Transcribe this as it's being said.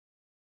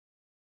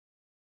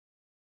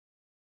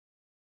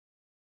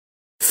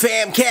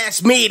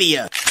Famcast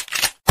Media,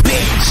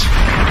 bitch.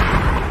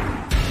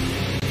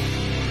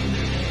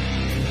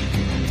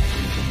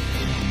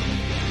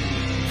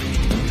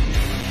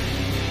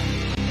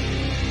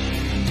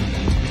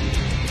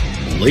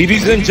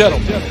 Ladies and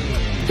gentlemen,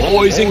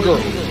 boys and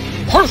girls,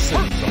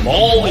 persons of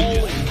all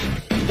ages,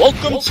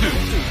 welcome to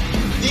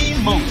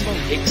the most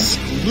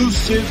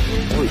exclusive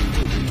group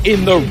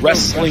in the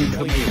wrestling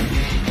community.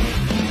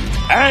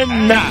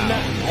 And now,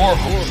 your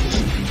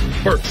host,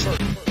 first,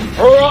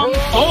 from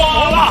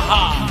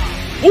Oahu,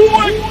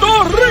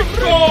 Puerto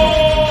Rico,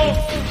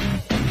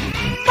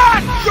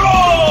 Macho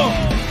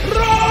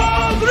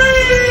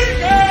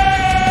Rodriguez,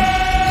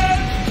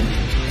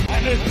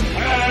 and his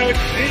tag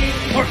team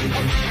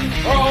partner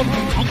from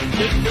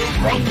Moncton, New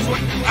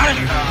Brunswick,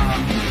 Canada,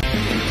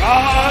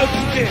 God's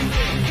gift,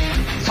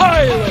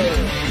 Tyler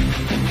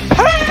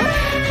Taylor!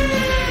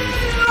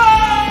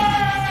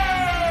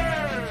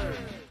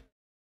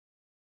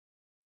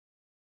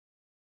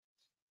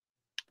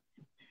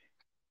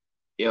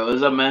 Yo,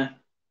 what's up, man?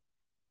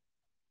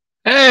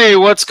 Hey,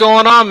 what's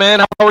going on,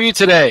 man? How are you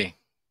today?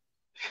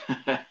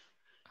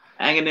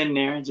 Hanging in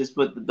there. Just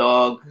put the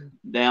dog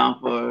down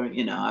for,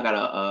 I got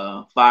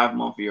a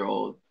 5-month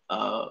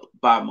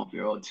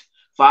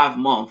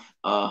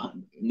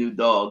new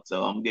dog.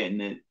 So I'm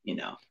getting it,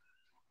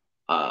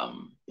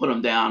 put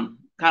him down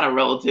kind of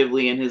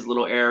relatively in his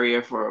little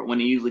area for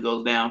when he usually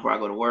goes down before I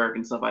go to work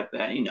and stuff like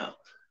that,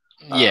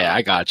 Yeah,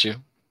 I got you.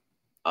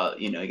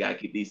 You got to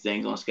keep these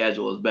things on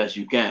schedule as best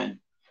you can.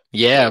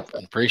 Yeah,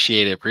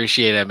 appreciate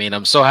it. I mean,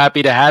 I'm so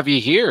happy to have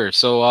you here.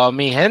 So,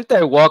 mi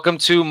gente, welcome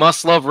to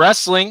Must Love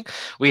Wrestling.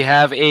 We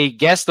have a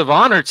guest of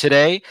honor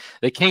today,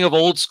 the king of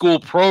old school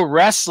pro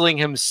wrestling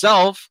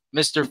himself,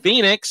 Mr.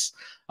 Phoenix.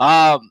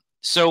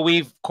 So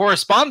we've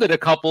corresponded a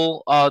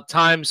couple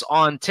times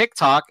on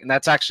TikTok, and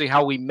that's actually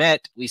how we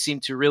met. We seem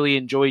to really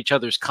enjoy each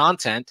other's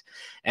content,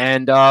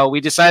 and we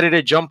decided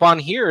to jump on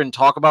here and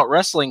talk about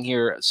wrestling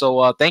here.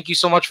 So thank you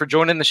so much for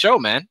joining the show,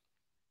 man.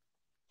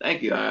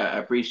 Thank you. I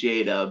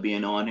appreciate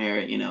being on here.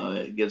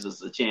 It gives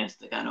us a chance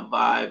to kind of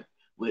vibe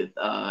with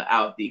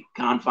out the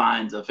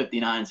confines of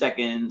 59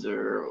 seconds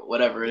or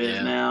whatever it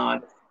is now.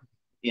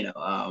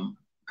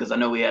 Because I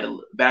know we had a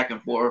back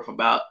and forth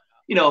about,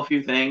 a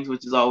few things,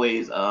 which is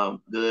always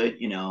good.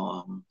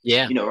 Wrestling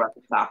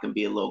talk can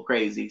be a little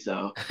crazy.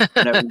 So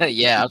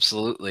yeah,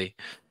 absolutely.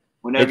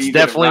 Whenever it's you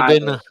definitely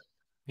been,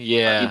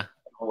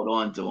 hold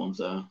on to them.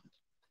 So.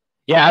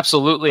 Yeah,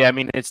 absolutely. I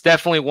mean, it's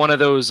definitely one of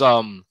those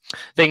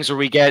things where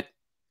we get,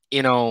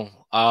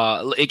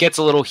 it gets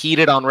a little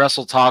heated on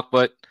Wrestle Talk,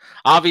 but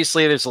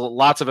obviously there's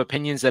lots of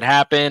opinions that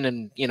happen,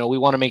 and we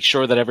want to make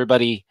sure that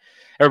everybody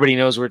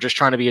knows we're just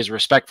trying to be as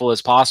respectful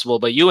as possible.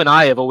 But you and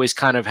I have always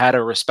kind of had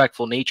a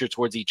respectful nature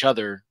towards each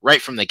other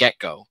right from the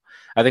get-go.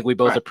 I think we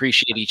both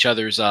appreciate each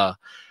other's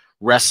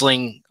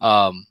wrestling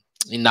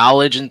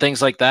knowledge and things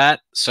like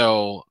that.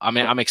 So I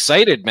mean, I'm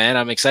excited, man.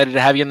 I'm excited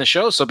to have you on the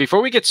show. So before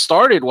we get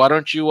started, why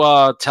don't you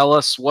tell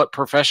us what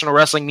professional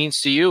wrestling means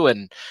to you,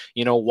 and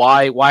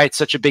why it's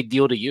such a big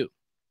deal to you?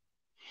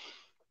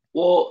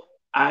 Well,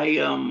 I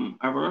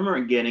remember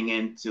getting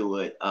into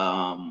it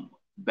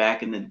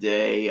back in the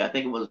day. I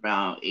think it was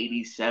around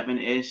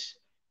 87-ish.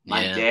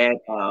 My dad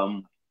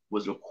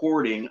was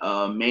recording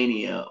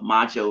Mania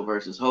Macho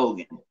versus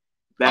Hogan.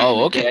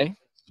 Okay.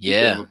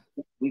 Yeah.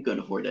 We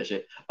couldn't afford that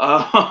shit.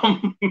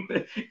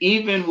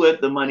 Even with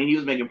the money, he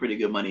was making pretty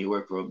good money. He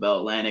worked for Bell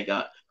Atlantic.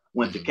 I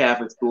went to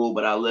Catholic school,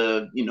 but I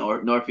lived,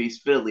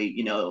 Northeast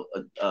Philly,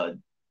 a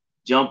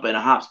jump and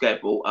a hop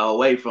skip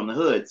away from the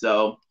hood.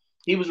 So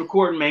he was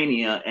recording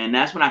Mania, and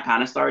that's when I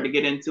kind of started to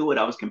get into it.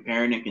 I was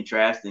comparing and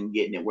contrasting,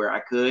 getting it where I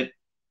could.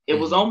 It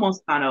was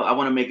almost kind of, I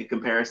want to make a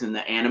comparison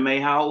to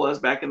anime, how it was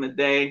back in the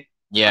day.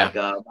 Yeah.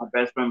 Like, my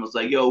best friend was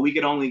like, yo, we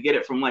could only get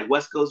it from like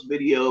West Coast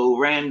Video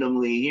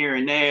randomly here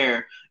and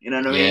there. You know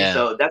what I mean?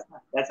 So that's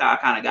how I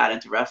kind of got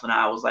into wrestling.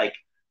 I was like,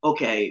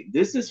 okay,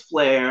 this is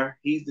Flair.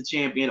 He's the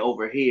champion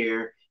over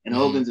here, and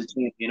Hogan's the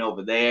champion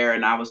over there.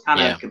 And I was kind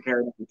of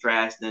comparing and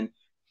contrasting.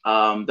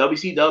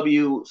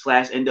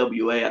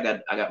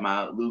 WCW/NWA. I got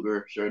my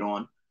Luger shirt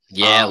on.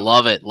 Yeah,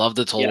 love it. Love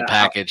the total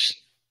package.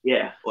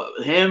 Well,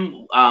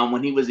 him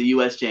when he was a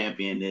U.S.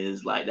 champion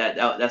is like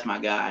that's my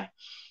guy.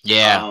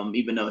 Yeah.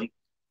 Even though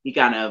he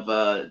kind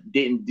of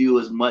didn't do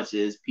as much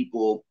as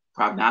people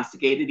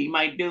prognosticated he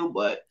might do,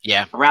 but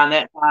around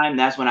that time,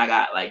 that's when I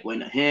got like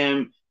when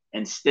him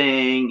and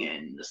Sting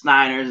and the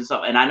Snyders and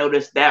stuff, and I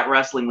noticed that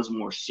wrestling was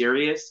more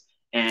serious,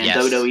 and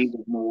WWE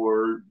was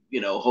more,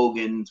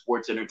 Hogan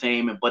Sports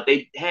Entertainment, but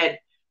they had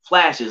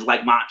flashes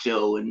like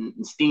Macho and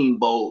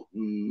Steamboat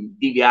and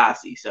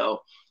DiBiase,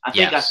 so I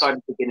think I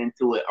started to get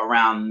into it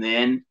around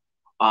then,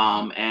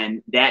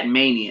 and that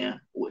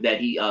Mania that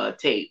he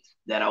taped,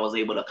 that I was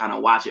able to kind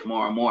of watch it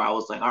more and more. I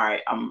was like, all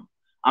right, I'm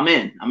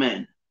in.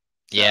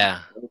 Yeah.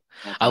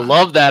 I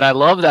love that. I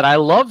love that. I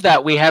love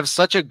that we have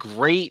such a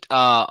great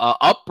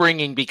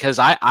upbringing, because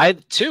I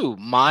too,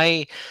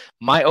 my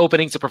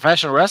opening to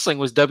professional wrestling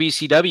was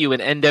WCW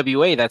and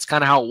NWA. That's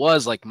kind of how it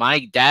was. Like,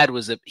 my dad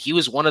he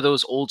was one of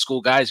those old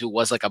school guys who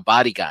was like a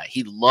body guy.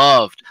 He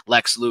loved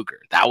Lex Luger.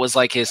 That was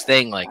like his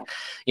thing. Like,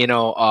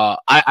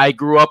 I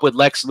grew up with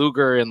Lex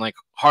Luger and like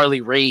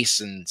Harley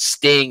Race and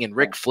Sting and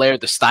Ric Flair,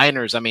 the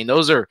Steiners. I mean,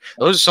 those are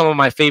some of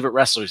my favorite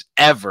wrestlers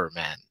ever,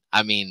 man.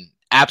 I mean,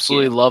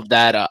 absolutely love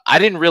that. I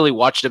didn't really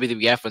watch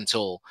WWF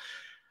until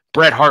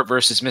Bret Hart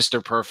versus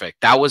Mr.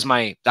 Perfect. That was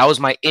my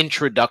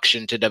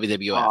introduction to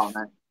WWF. Oh,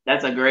 man.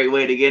 That's a great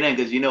way to get in,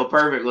 because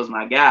Perfect was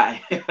my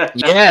guy.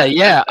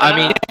 Yeah. I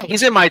mean,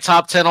 he's in my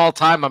top 10 all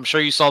time. I'm sure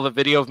you saw the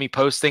video of me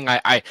posting.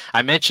 I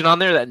mentioned on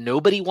there that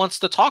nobody wants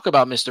to talk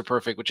about Mr.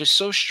 Perfect, which is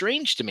so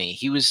strange to me.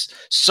 He was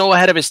so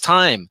ahead of his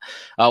time.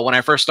 When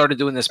I first started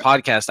doing this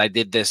podcast, I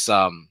did this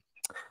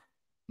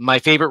my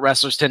favorite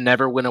wrestlers to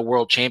never win a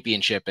world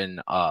championship.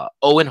 And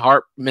Owen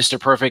Hart, Mr.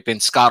 Perfect,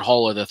 and Scott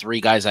Hall are the three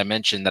guys I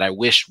mentioned that I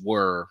wish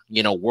were,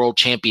 world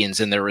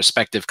champions in their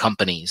respective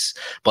companies,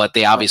 but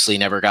they obviously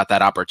never got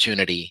that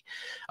opportunity.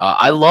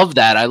 I love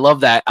that. I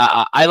love that.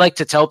 I like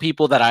to tell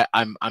people that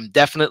I'm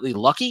definitely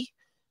lucky,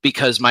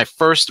 because my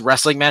first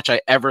wrestling match I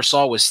ever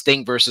saw was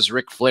Sting versus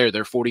Ric Flair,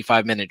 their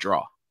 45-minute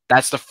draw.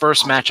 That's the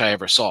first match I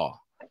ever saw.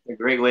 That's a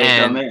great way to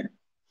come in.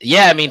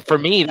 Yeah, I mean, for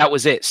me, that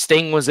was it.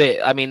 Sting was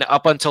it. I mean,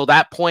 up until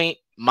that point,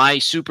 my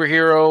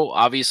superhero,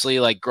 obviously,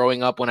 like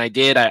growing up when I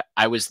did,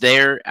 I was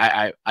there.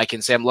 I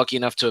can say I'm lucky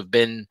enough to have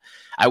been,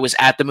 I was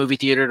at the movie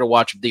theater to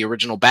watch the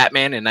original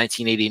Batman in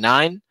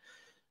 1989.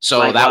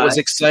 So that was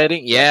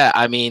exciting. Yeah,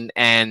 I mean,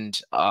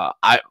 and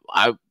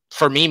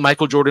for me,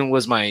 Michael Jordan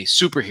was my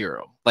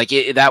superhero. Like,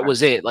 that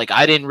was it. Like,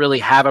 I didn't really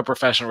have a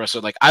professional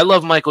wrestler. Like, I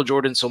love Michael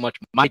Jordan so much.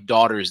 My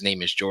daughter's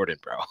name is Jordan,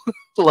 bro.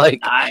 Like,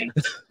 nice.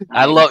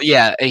 I love,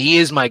 he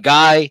is my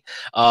guy.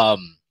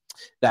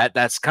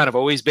 That's kind of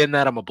always been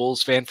that. I'm a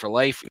Bulls fan for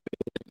life,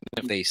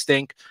 if they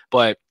stink.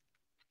 But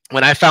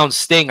when I found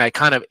Sting,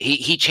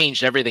 he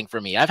changed everything for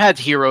me. I've had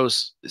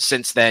heroes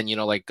since then,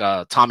 like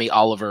Tommy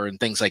Oliver and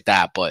things like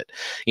that. But,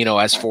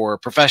 as for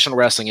professional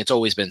wrestling, it's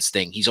always been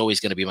Sting. He's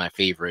always going to be my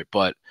favorite.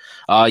 But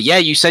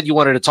you said you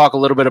wanted to talk a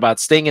little bit about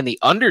Sting and The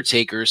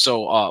Undertaker.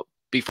 So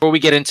before we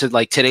get into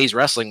like today's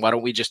wrestling, why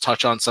don't we just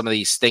touch on some of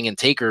these Sting and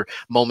Taker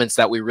moments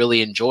that we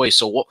really enjoy?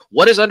 So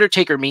what does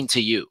Undertaker mean to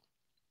you?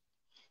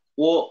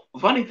 Well,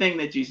 funny thing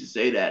that you should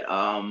say that.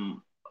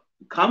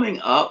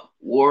 Coming up,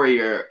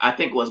 Warrior, I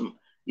think was,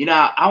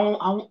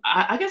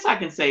 I guess I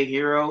can say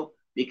hero,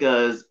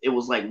 because it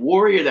was like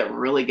Warrior that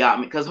really got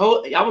me, because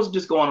I was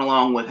just going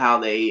along with how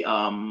they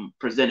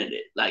presented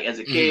it. Like, as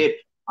a kid,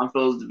 I'm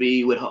supposed to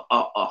be with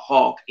a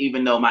Hulk,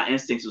 even though my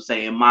instincts were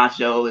saying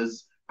Macho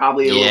is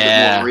probably a little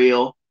bit more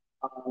real.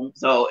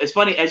 So it's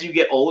funny, as you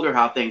get older,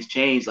 how things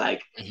change.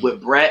 Like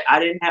with Bret, I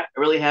didn't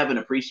really have an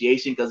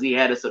appreciation, because he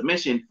had a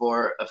submission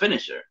for a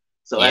finisher.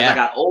 So as I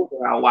got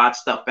older, I watched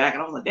stuff back,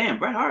 and I was like, damn,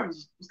 Bret Hart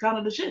was kind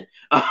of the shit.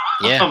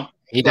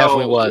 He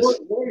definitely was.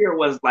 Warrior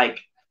was like,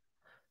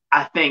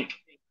 I think,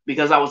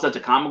 because I was such a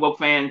comic book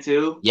fan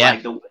too.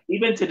 Yeah. Like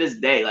even to this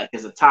day, like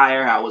his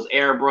attire, how it was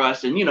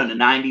airbrushed, and in the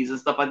 90s and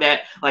stuff like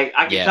that. Like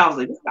I can tell, I was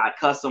like, this guy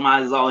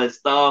customizes all his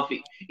stuff.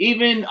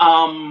 Even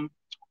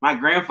my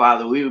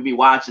grandfather, we would be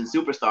watching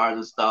Superstars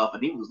and stuff,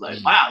 and he was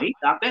like, wow, he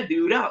knocked that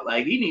dude out.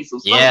 Like, he needs some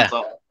stuff. Yeah.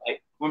 So,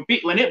 like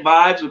when it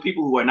vibes with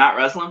people who are not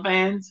wrestling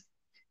fans.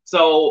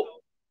 So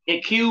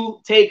it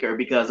cued Taker,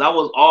 because I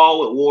was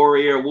all with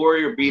Warrior.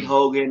 Warrior beat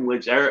Hogan,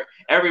 which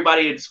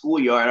everybody at the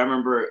schoolyard, I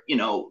remember,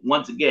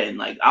 once again,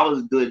 like I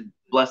was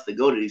blessed to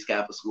go to these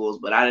Catholic schools,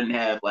 but I didn't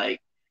have like,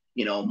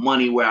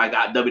 money where I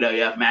got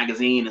WWF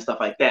magazine and stuff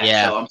like that.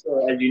 Yeah. So I'm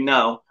sure, as you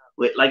know,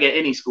 with like at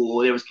any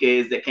school, there was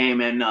kids that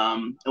came in.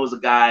 It was a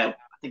guy, I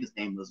think his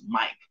name was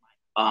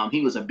Mike.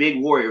 He was a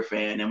big Warrior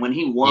fan, and when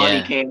he won,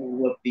 he came in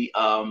with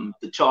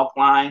the chalk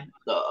line.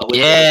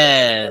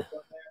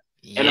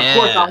 And of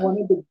course, I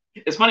wanted to.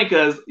 It's funny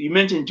because you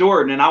mentioned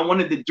Jordan, and I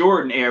wanted the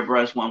Jordan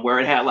airbrush one where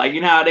it had like,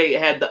 how they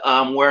had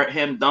the where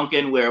him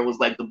dunking, where it was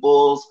like the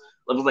Bulls,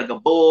 it was like a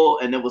bull,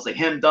 and it was like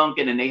him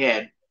dunking, and they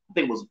had, I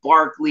think it was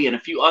Barkley and a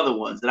few other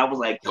ones, and I was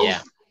like,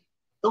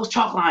 those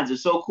chalk lines are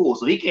so cool.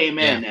 So he came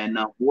in, and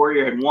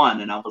Warrior had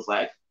won, and I was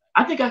like,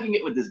 I think I can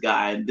get with this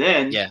guy. And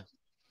then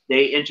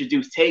they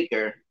introduced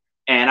Taker,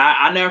 and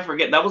I never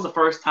forget, that was the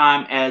first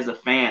time as a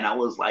fan I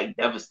was like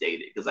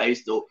devastated, because I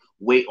used to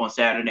wait on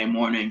Saturday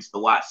mornings to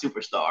watch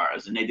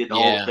Superstars, and they did the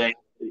whole thing.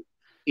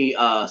 He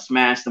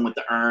smashed him with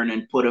the urn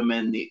and put him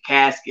in the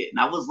casket, and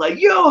I was like,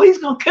 yo, he's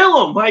gonna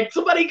kill him. Like,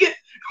 somebody get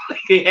like,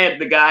 they had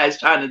the guys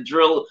trying to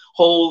drill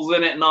holes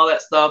in it and all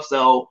that stuff.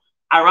 So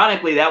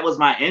ironically, that was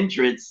my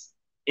entrance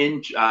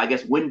in I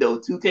guess window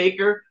to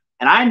Taker,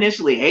 and I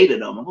initially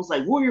hated him. I was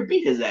like, Warrior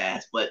beat his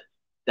ass, but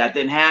that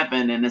didn't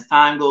happen. And as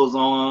time goes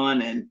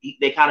on and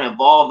they kind of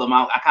evolved him,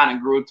 I kind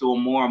of grew to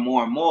him more and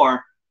more and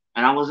more.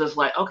 And I was just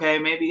like, okay,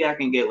 maybe I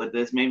can get with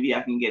this. Maybe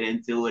I can get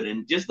into it.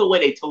 And just the way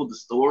they told the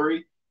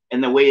story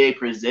and the way they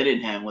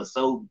presented him was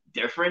so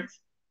different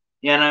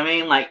You know what I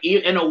mean? Like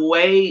in a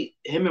way,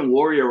 him and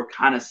Warrior were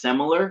kind of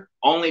similar,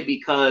 only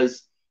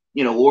because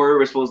Warrior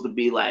was supposed to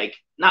be like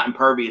not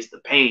impervious to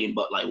pain,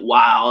 but like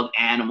wild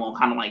animal,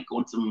 kind of like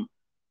going some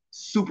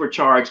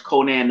supercharged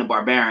Conan the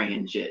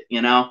Barbarian shit,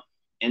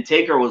 And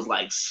Taker was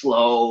like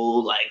slow,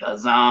 like a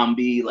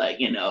zombie, like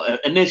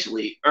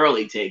initially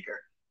early Taker,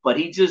 but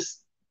he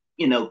just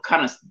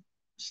kind of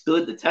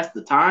stood the test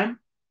of time,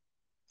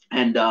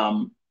 and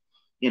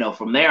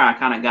from there I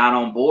kind of got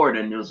on board,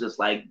 and it was just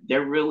like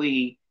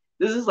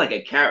this is like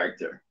a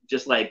character,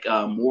 just like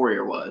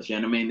Warrior was. You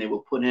know what I mean? They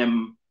would put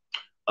him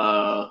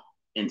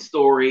in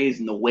stories,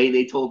 and the way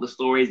they told the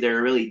stories, they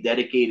were really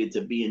dedicated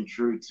to being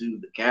true to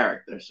the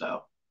character.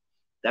 So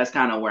that's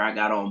kind of where I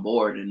got on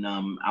board, and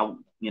I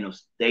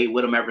stayed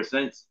with him ever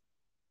since.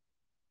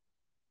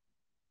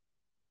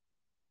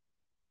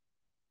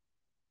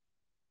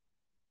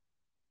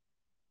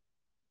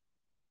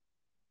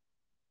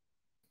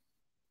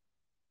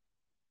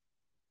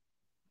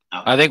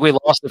 I think we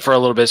lost it for a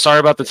little bit. Sorry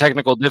about the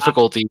technical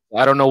difficulties.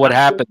 I don't know what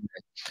happened.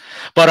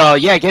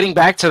 But yeah, getting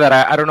back to that,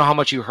 I don't know how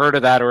much you heard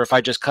of that or if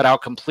I just cut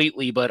out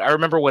completely. But I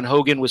remember when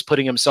Hogan was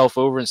putting himself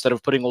over instead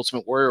of putting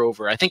Ultimate Warrior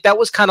over. I think that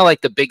was kind of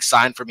like the big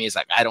sign for me, is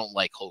like, I don't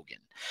like Hogan.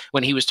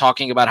 When he was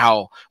talking about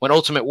how when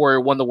Ultimate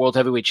Warrior won the World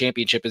Heavyweight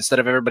Championship, instead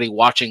of everybody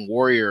watching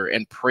Warrior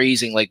and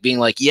praising, like being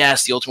like,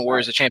 yes, the Ultimate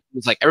Warrior is a champion,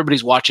 it's like,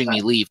 everybody's watching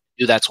me leave.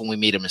 Dude, that's when we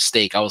made a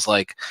mistake. I was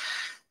like,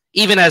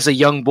 even as a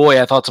young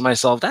boy, I thought to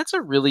myself, that's a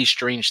really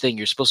strange thing.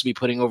 You're supposed to be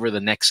putting over the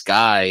next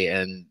guy.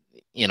 And,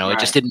 it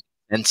just didn't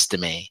make sense to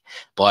me.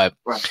 But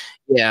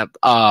yeah.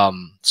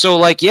 So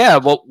like, yeah,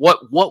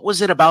 what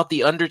was it about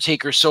The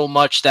Undertaker so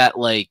much that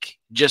like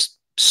just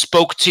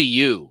spoke to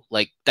you?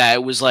 Like that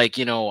it was like,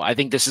 I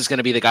think this is going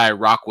to be the guy I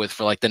rock with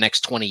for like the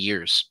next 20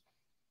 years.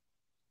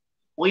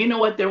 Well, you know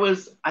what?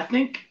 I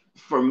think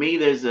for me,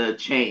 there's a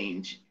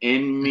change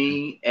in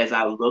me as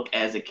I look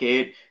as a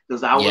kid.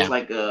 Because I was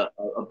like a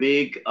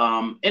big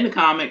in the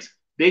comics,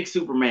 big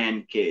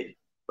Superman kid.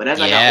 But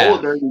as I got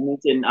older, you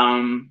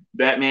mentioned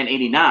Batman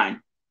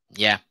 '89.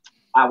 Yeah.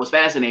 I was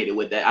fascinated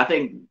with that. I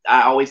think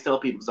I always tell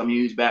people, because I'm a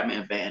huge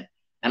Batman fan,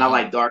 and I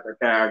like darker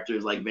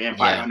characters like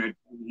Vampire Hunter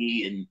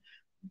D and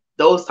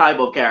those type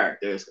of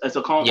characters. It's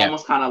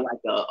almost kind of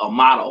like a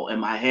model in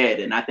my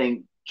head. And I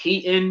think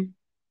Keaton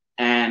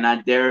and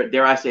I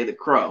dare I say the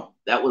Crow,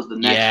 that was the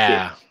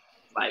next kid.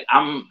 Like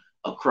I'm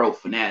a Crow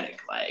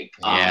fanatic. Like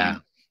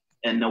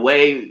and the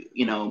way,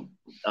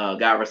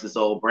 God rest his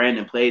soul,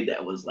 Brandon played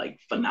that was like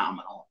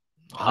phenomenal.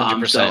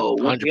 100%. So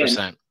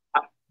 100%.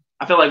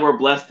 I feel like we're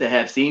blessed to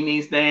have seen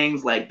these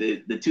things, like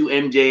the two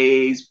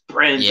MJs,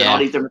 Prince, and all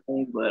these different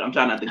things. But I'm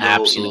trying not to go.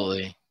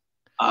 Absolutely.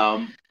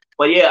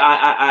 But yeah,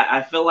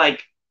 I feel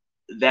like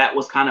that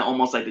was kind of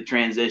almost like the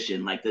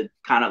transition, like the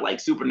kind of like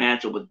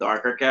supernatural with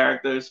darker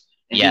characters,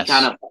 and he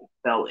kind of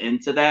fell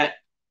into that.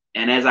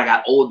 And as I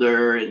got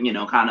older and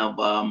kind of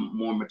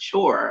more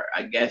mature,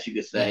 I guess you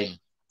could say.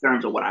 In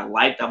terms of what I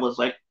liked, I was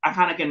like, I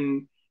kind of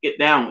can get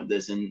down with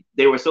this. And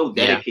they were so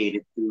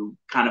dedicated to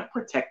kind of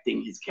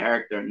protecting his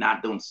character and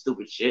not doing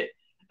stupid shit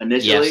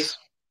initially.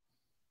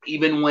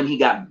 Even when he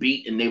got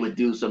beat and they would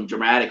do some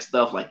dramatic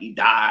stuff like he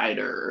died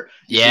or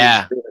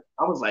I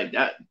was like,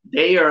 that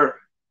they are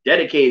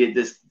dedicated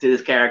to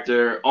this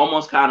character,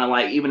 almost kind of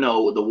like, even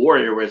though the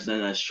Warrior was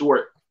in a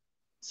short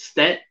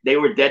stint, they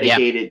were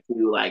dedicated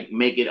to like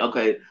make it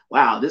okay.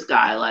 Wow, this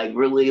guy like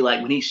really,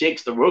 like when he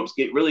shakes the ropes,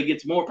 really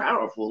gets more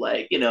powerful.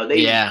 Like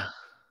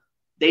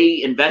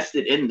they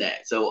invested in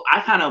that. So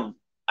I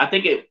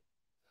think it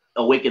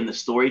awakened the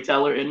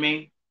storyteller in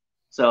me.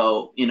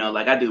 So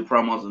like I do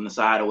promos on the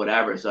side or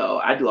whatever. So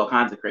I do all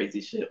kinds of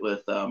crazy shit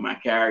with my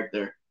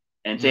character,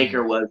 and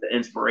Taker was the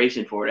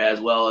inspiration for it,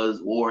 as well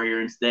as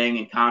Warrior and Sting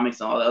and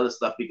comics and all the other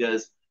stuff,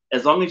 because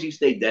as long as you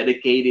stay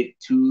dedicated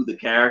to the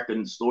character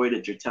and the story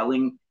that you're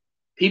telling,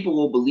 people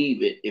will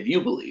believe it if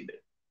you believe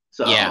it.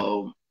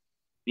 So,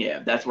 yeah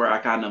that's where I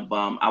kind of,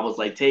 I was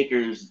like,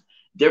 Taker's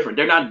different.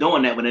 They're not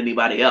doing that with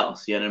anybody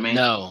else. You know what I mean?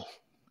 No,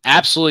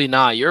 absolutely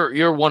not. You're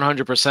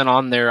 100%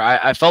 on there.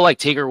 I felt like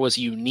Taker was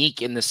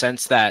unique in the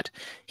sense that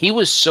he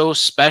was so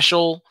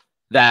special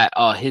that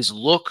his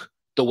look,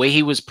 the way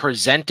he was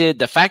presented,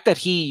 the fact that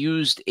he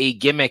used a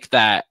gimmick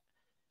that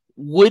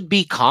would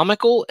be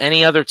comical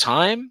any other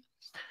time,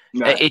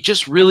 it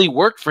just really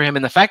worked for him.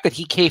 And the fact that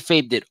he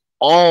kayfabed it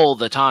all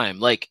the time,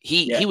 like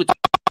he would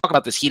talk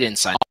about this. He didn't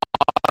sign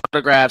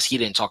autographs. He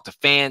didn't talk to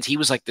fans. He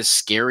was like this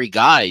scary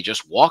guy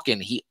just walking.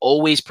 He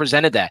always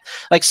presented that.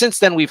 Like since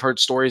then, we've heard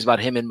stories about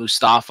him and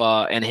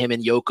Mustafa and him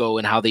and Yoko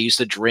and how they used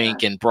to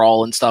drink and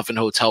brawl and stuff in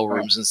hotel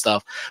rooms and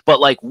stuff. But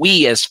like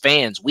we as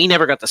fans, we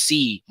never got to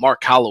see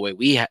Mark Calloway.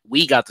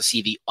 We got to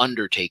see The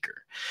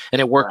Undertaker, and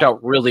it worked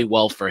out really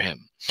well for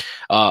him.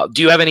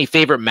 Do you have any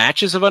favorite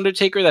matches of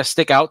Undertaker that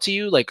stick out to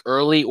you, like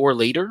early or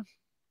later?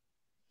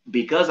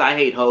 Because I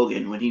hate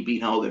Hogan when he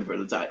beat Hogan for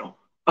the title.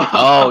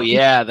 Oh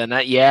yeah, then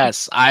that,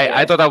 yes,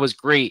 I thought that was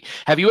great.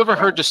 Have you ever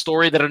heard the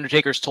story that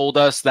Undertaker's told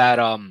us that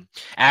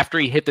after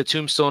he hit the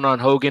tombstone on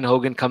Hogan,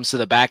 Hogan comes to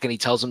the back and he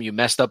tells him, "You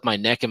messed up my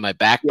neck and my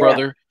back,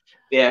 brother."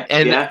 Yeah.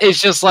 And it's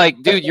just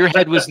like, dude, your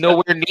head was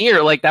nowhere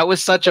near. Like, that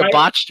was such a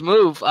botched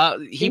move.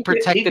 He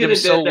protected him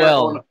so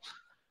well.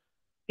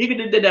 He could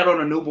have did that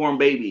on a newborn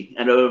baby,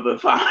 and it would have been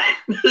fine.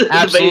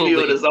 Absolutely. The baby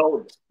would have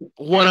sold.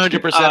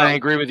 100%. I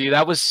agree with you.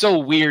 That was so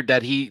weird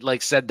that he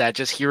like said that.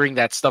 Just hearing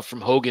that stuff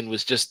from Hogan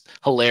was just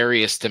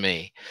hilarious to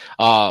me.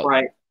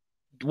 Right.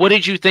 What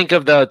did you think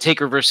of the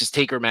Taker versus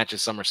Taker match at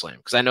SummerSlam?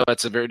 Because I know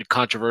that's a very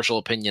controversial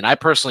opinion. I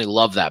personally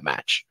love that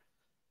match.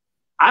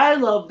 I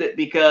loved it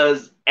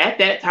because at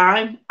that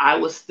time I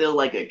was still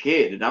like a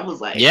kid, and I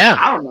was like,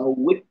 I don't know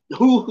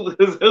who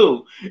is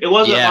who. It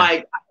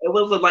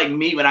wasn't like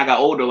me when I got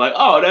older. Like,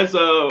 oh, that's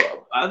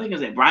I think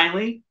it's Brian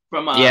Lee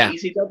from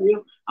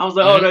ECW. I was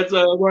like, oh, that's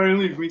Brian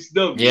Lee from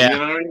ECW. Yeah. You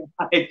know what I mean?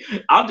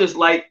 Like, I'm just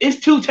like, it's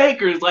two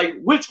Takers.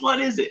 Like, which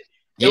one is it?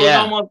 It was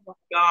almost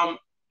like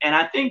and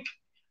I think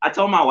I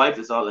told my wife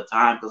this all the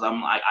time because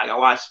I'm like, I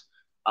watch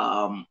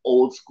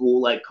old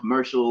school like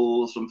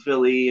commercials from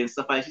Philly and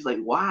stuff like that. She's like,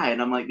 why?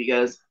 And I'm like,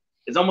 because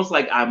it's almost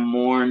like I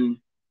mourn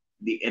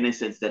the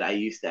innocence that I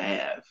used to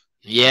have.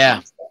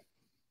 Yeah.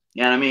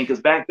 You know what I mean? Because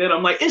back then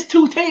I'm like, it's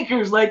two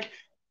Takers. Like,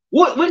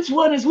 which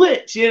one is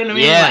which? You know what I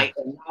mean? Yeah. Like,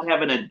 not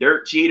having a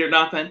dirt sheet or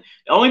nothing.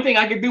 The only thing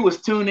I could do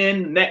was tune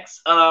in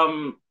next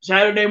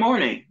Saturday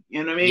morning.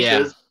 You know what I mean?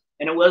 Yeah.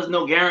 And it was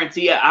no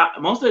guarantee.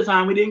 Most of the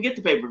time we didn't get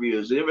the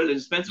pay-per-views. It was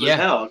expensive as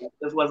hell.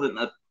 This wasn't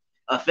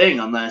a thing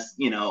unless,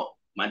 you know,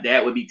 my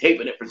dad would be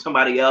taping it for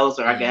somebody else,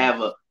 or I could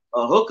have a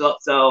hookup.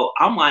 So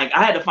I'm like,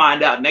 I had to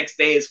find out next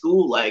day at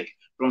school, like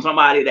from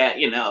somebody that,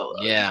 you know,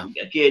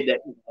 a kid that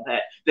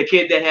had the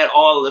kid that had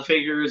all of the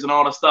figures and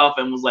all the stuff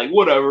and was like,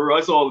 whatever,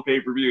 I saw the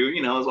pay-per-view.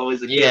 You know, it's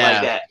always a kid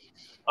like that.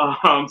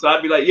 So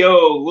I'd be like,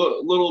 yo,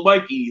 little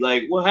Mikey,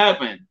 like, what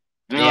happened?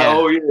 And they're like,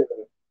 oh yeah,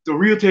 the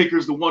real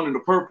Taker's the one in the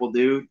purple,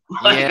 dude.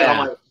 Like, and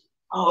I'm like,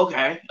 oh,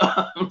 okay.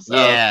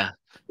 Yeah.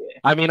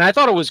 I mean, I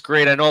thought it was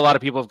great. I know a lot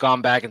of people have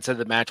gone back and said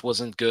the match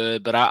wasn't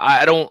good, but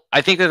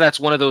I think that that's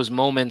one of those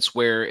moments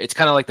where it's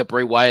kind of like the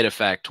Bray Wyatt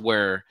effect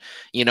where,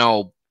 you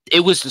know, it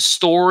was the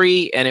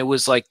story and it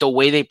was like the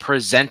way they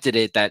presented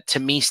it that to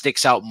me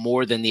sticks out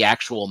more than the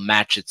actual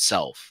match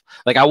itself.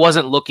 Like, I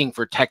wasn't looking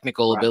for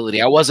technical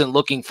ability. I wasn't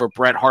looking for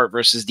Bret Hart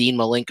versus Dean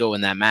Malenko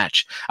in that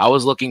match. I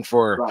was looking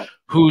for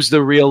who's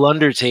the real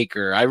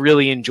Undertaker. I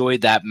really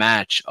enjoyed that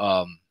match.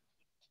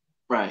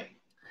 Right.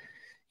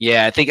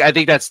 Yeah, I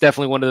think that's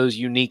definitely one of those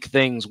unique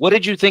things. What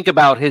did you think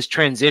about his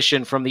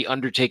transition from the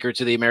Undertaker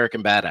to the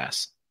American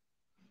Badass?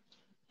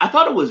 I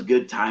thought it was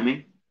good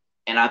timing,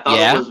 and I thought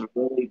it was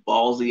really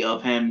ballsy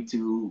of him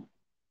to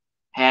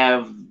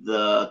have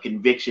the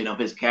conviction of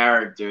his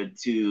character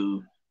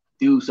to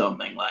do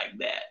something like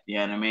that. You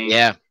know what I mean?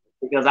 Yeah.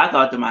 Because I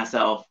thought to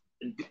myself,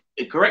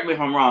 correct me if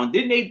I'm wrong,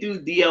 didn't they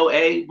do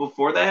DOA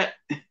before that?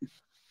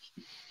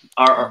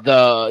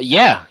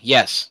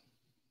 Yes.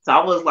 So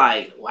I was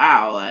like,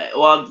 wow.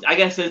 Well, I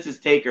guess since it's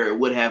Taker, it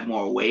would have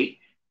more weight.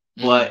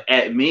 But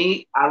at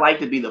me, I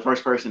like to be the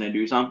first person to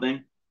do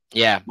something.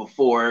 Yeah.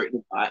 Before.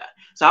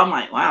 So I'm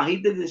like, wow,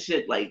 he did this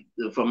shit like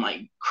from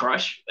like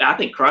Crush. I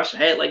think Crush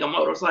had like a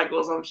motorcycle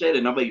or some shit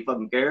and nobody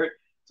fucking cared.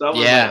 So I was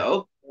like,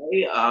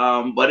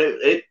 okay. But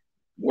it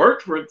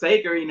worked for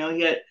Taker. You know,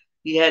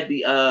 he had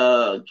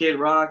the Kid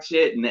Rock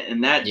shit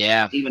and that,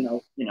 even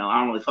though, you know, I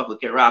don't really fuck with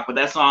Kid Rock, but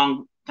that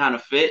song kind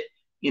of fit,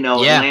 you know,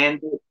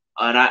 landed.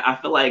 And I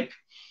feel like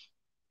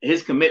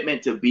his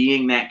commitment to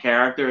being that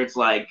character, it's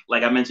like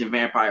I mentioned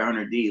Vampire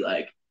Hunter D,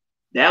 like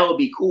that would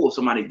be cool if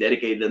somebody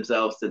dedicated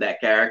themselves to that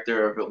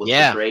character, if it was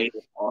portrayed in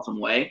an awesome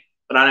way.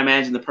 But I'd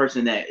imagine the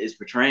person that is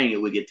portraying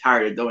it would get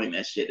tired of doing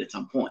that shit at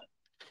some point.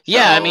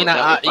 Yeah, so, I mean,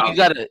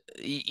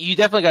 you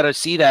definitely got to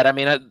see that. I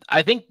mean,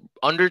 I think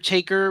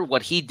Undertaker,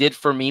 what he did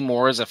for me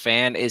more as a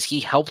fan is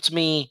he helped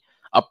me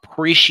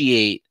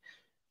appreciate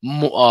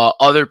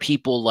other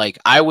people. Like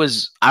I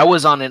was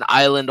on an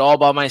island all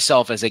by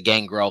myself as a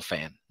Gangrel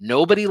fan.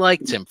 Nobody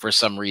liked him for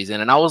some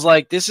reason, and I was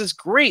like, "This is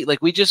great!"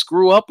 Like we just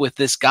grew up with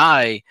this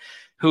guy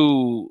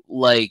who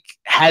like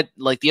had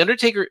like the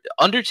Undertaker.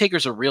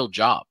 Undertaker's a real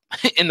job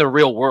in the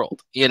real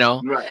world, you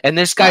know. Right. And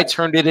this guy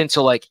turned it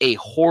into like a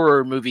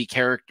horror movie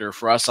character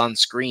for us on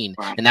screen,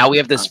 and now we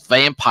have this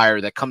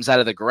vampire that comes out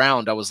of the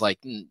ground. I was like,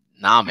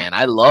 nah, man,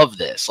 I love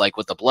this. Like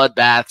with the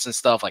bloodbaths and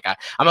stuff. Like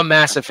I'm a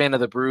massive fan of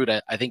the Brood.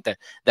 I think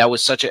that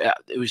was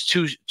it was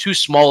too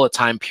small a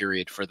time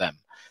period for them.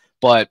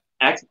 But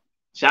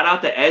shout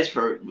out to Edge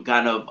for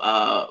kind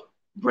of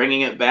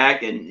bringing it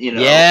back and, you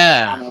know,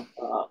 kind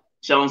of,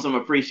 showing some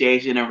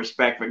appreciation and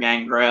respect for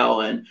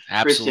Gangrel and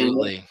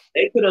absolutely. Christian.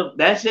 They could have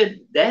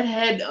that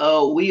had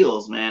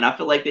wheels, man. I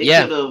feel like they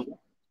could have.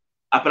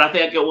 But I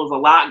think it was a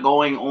lot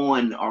going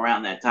on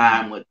around that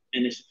time with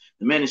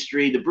the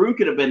Ministry. The Brood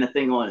could have been a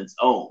thing on its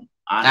own.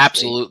 Honestly.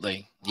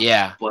 Absolutely,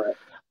 yeah. But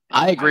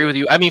I agree with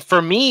you. I mean,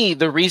 for me,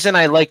 the reason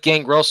I like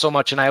Gangrel so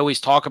much, and I always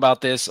talk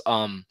about this,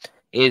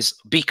 is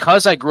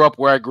because I grew up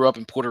where I grew up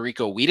in Puerto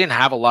Rico. We didn't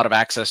have a lot of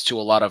access to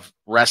a lot of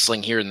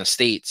wrestling here in the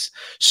States,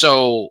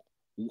 so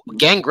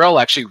Gangrel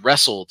actually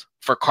wrestled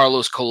for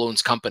Carlos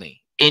Colon's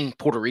company in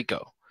Puerto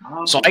Rico.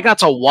 So I got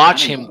to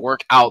watch him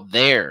work out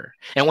there.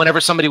 And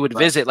whenever somebody would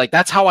visit, like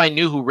that's how I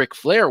knew who Ric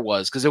Flair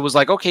was. Because it was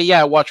like, okay,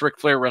 yeah, I watched Ric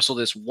Flair wrestle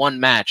this one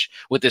match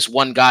with this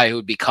one guy who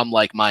would become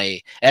like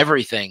my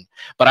everything.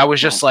 But I was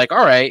just like,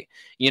 all right,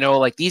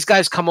 like these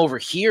guys come over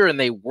here and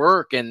they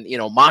work, and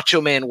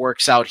Macho Man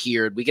works out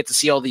here. We get to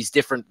see all these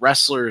different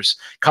wrestlers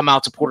come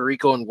out to Puerto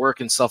Rico and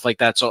work and stuff like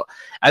that. So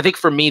I think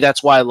for me,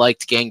 that's why I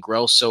liked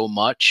Gangrel so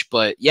much.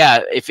 But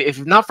yeah,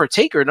 if not for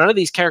Taker, none of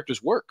these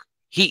characters work.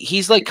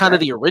 He's like kind of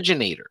the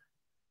originator.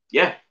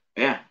 Yeah,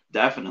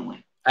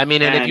 definitely. I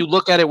mean, and if you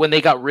look at it, when they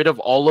got rid of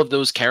all of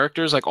those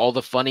characters, like all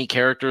the funny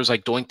characters,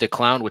 like Doink the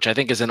Clown, which I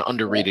think is an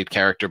underrated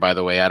character, by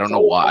the way. I don't know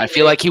why. I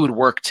feel like he would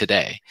work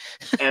today.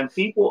 And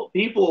people,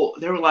 they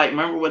were like,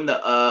 remember when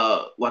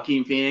the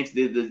Joaquin Phoenix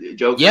did the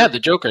Joker? Yeah, the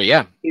Joker,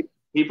 yeah.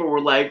 People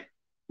were like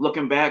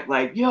looking back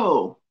like,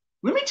 yo,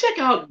 let me check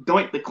out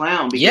Doink the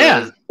Clown,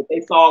 because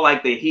they saw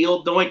like the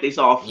heel Doink, they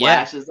saw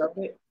flashes of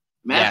it.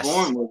 Matt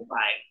Bourne was like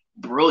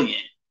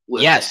brilliant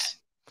with that.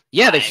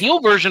 Yeah, the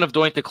heel version of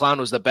Doink the Clown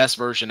was the best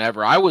version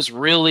ever. I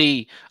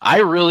really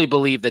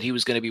believed that he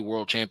was going to be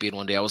world champion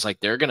one day. I was like,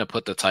 they're going to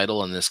put the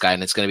title on this guy,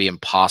 and it's going to be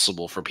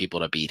impossible for people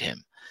to beat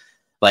him.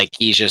 Like,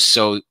 he's just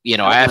so,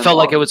 I felt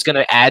like it was going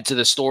to add to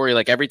the story.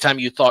 Like, every time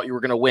you thought you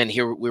were going to win,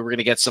 here we were going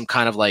to get some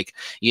kind of like,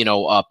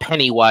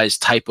 Pennywise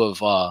type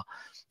of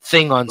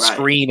thing on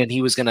screen, and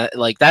he was gonna,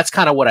 like, that's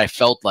kind of what I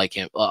felt like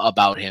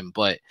about him.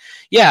 But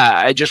yeah,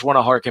 I just want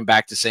to harken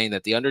back to saying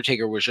that the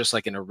Undertaker was just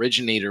like an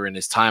originator in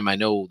his time. I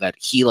know that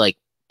he like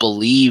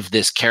believed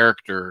this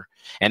character,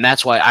 and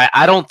that's why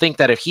I don't think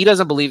that if he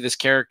doesn't believe this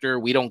character,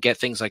 we don't get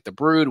things like the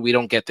Brood, we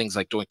don't get things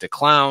like Doink the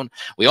Clown,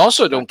 we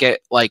also don't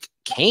get like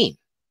Kane,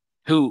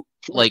 who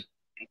like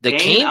the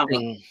Kane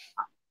thing.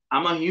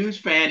 I'm a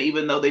huge fan,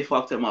 even though they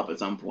fucked him up at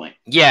some point.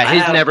 Yeah,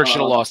 his never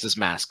should have lost his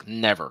mask.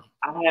 Never.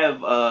 I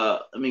have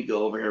let me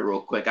go over here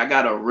real quick. I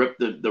got a Ripped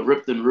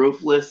and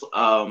Ruthless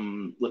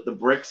with the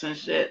bricks and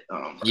shit.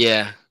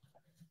 Yeah.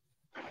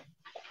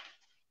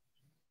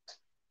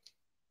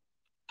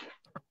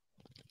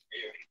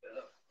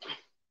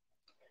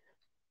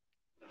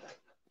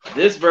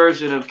 This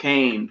version of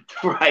Kane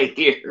right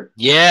here,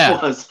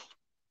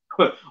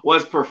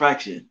 was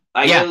perfection.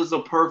 Like, it was a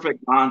perfect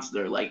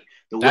monster. Like,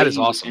 the way that is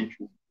awesome.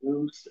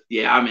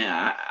 Yeah, I mean,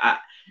 I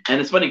and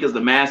it's funny because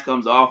the mask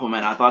comes off him,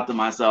 and I thought to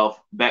myself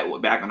back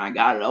when I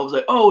got it, I was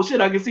like, oh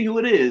shit, I can see who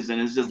it is, and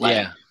it's just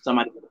like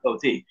somebody with a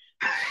goatee.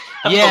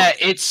 Yeah,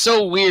 it's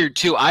so weird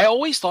too. I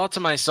always thought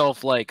to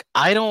myself, like,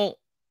 I don't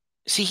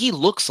see, he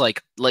looks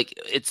like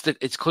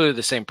it's clearly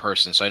the same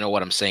person, so I know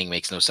what I'm saying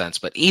makes no sense,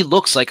 but he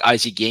looks like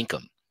Isaac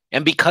Yankem.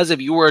 And because if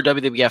you were a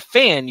WWF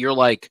fan, you're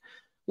like,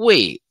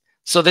 wait,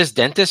 so this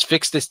dentist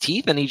fixed his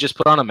teeth and he just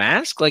put on a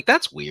mask? Like,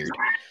 that's weird.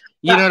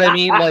 You know what I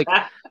mean? Like,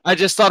 I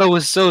just thought it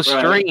was so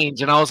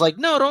strange. And I was like,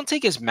 no, don't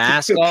take his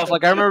mask off.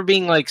 Like, I remember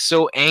being like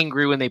so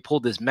angry when they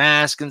pulled his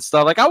mask and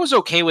stuff. Like, I was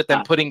okay with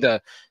them putting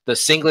the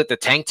singlet, the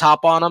tank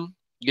top on him,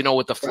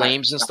 with the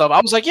flames and stuff. I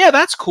was like, yeah,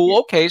 that's cool.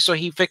 Okay, so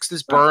he fixed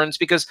his burns,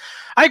 because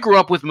I grew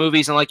up with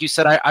movies. And like you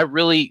said, I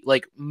really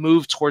like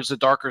moved towards the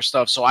darker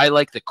stuff. So I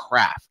like The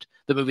Craft.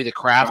 The movie The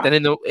Craft,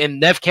 and in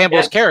Neve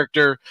Campbell's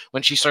character,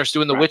 when she starts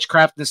doing the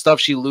witchcraft and stuff,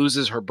 she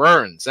loses her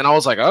burns, and I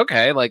was like,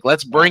 okay, like,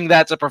 let's bring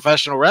that to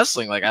professional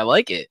wrestling. Like, I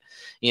like it,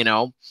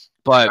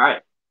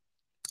 But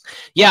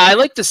yeah, I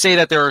like to say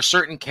that there are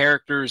certain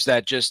characters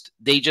that just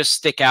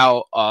stick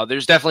out.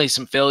 There's definitely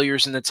some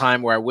failures in the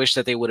time where I wish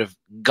that they would have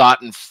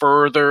gotten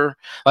further.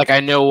 Like, I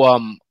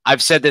know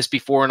I've said this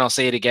before, and I'll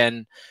say it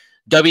again.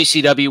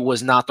 WCW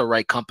was not the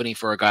right company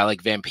for a guy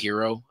like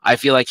Vampiro. I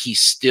feel like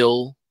he's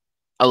still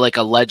like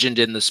a legend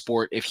in the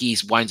sport if he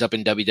winds up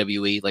in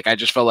WWE. Like, I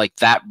just felt like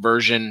that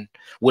version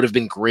would have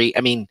been great.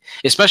 I mean,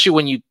 especially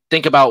when you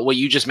think about what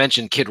you just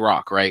mentioned, Kid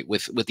Rock, right?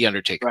 With the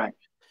Undertaker. Right.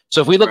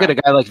 So if we look at a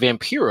guy like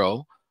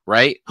Vampiro,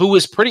 right, who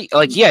was pretty,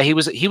 like, he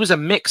was a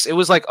mix. It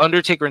was like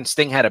Undertaker and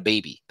Sting had a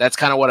baby. That's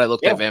kind of what I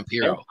looked at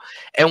Vampiro. Yeah.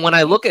 And when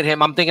I look at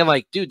him, I'm thinking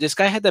like, dude, this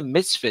guy had the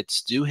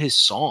Misfits do his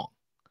song.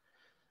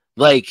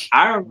 Like,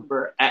 I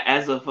remember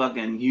as a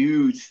fucking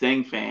huge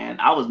Sting fan,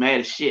 I was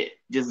mad as shit.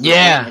 Just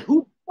like,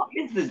 who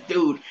is this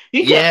dude?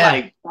 He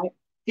kept like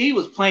he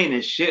was playing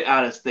the shit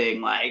out of Sting.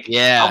 Like,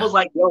 I was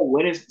like, yo,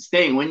 when is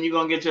Sting? When you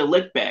gonna get your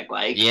lick back?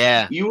 Like,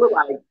 you were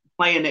like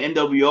playing the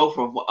NWO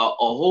for a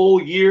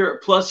whole year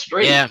plus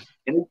straight. Yeah.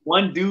 And this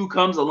one dude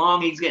comes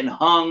along, he's getting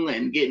hung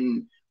and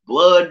getting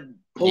blood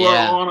poured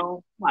on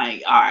him.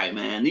 Like, all right,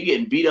 man, you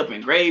getting beat up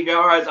in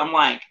graveyards. I'm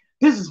like,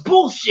 this is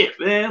bullshit,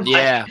 man.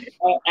 Yeah.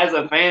 Like, as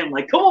a fan,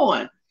 like, come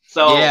on.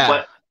 So,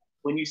 but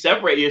when you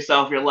separate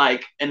yourself, you're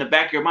like, in the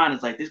back of your mind,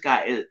 it's like, this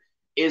guy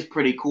is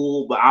pretty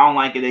cool, but I don't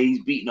like it that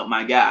he's beating up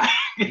my guy.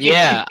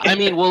 Yeah, I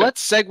mean, well,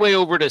 let's segue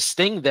over to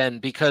Sting then,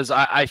 because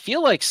I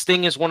feel like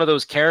Sting is one of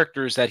those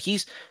characters that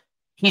he's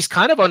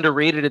kind of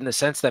underrated in the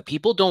sense that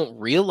people don't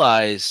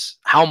realize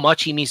how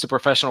much he means to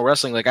professional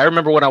wrestling. Like, I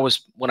remember when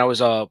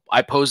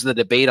I posed the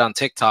debate on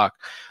TikTok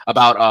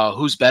about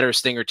who's better,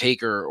 Sting or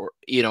Taker,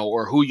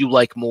 or who you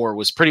like more,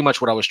 was pretty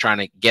much what I was trying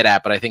to get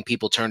at. But I think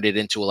people turned it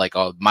into like,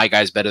 oh, my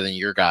guy's better than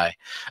your guy.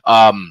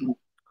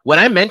 when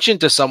I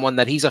mentioned to someone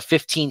that he's a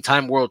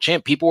 15-time world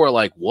champ, people were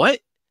like, what?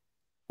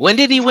 When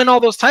did he win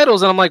all those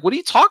titles? And I'm like, what are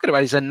you talking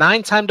about? He's a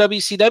 9-time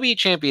WCW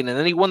champion, and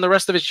then he won the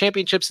rest of his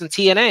championships in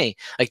TNA.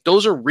 Like,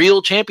 those are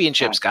real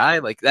championships, guy.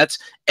 Like, that's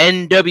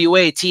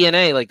NWA,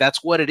 TNA. Like,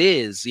 that's what it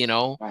is, you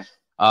know? Right.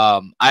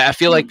 I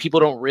feel like people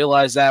don't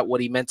realize that,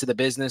 what he meant to the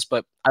business,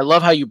 but I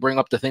love how you bring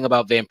up the thing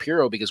about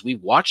Vampiro, because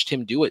we've watched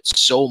him do it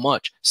so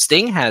much.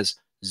 Sting has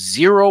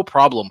zero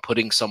problem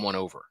putting someone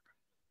over.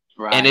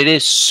 Right. And it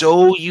is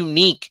so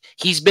unique.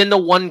 He's been the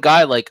one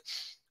guy, like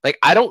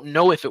I don't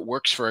know if it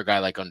works for a guy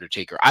like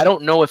Undertaker. I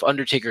don't know if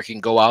Undertaker can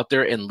go out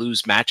there and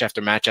lose match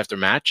after match after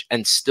match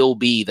and still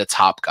be the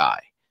top guy.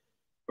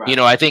 Right. You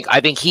know, I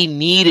think he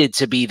needed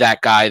to be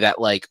that guy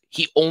that, like,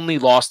 he only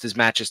lost his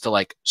matches to,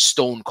 like,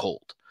 Stone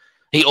Cold.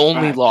 He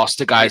only lost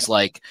to guys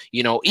like,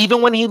 you know,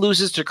 even when he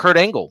loses to Kurt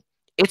Angle,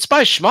 it's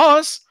by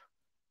schmoz,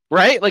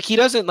 right? Like, he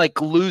doesn't, like,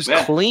 lose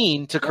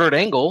clean to Kurt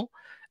Angle.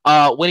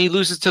 When he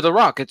loses to The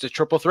Rock, it's a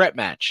triple threat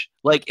match.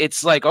 Like,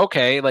 it's like,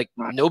 okay, like,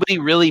 nobody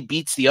really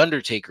beats The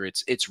Undertaker.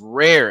 It's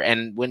rare.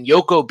 And when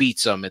Yoko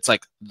beats him, it's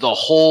like the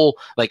whole,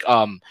 like,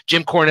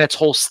 Jim Cornette's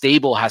whole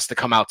stable has to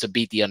come out to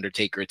beat The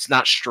Undertaker. It's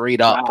not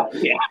straight up,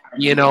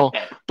 you know?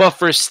 But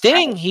for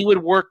Sting, he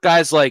would work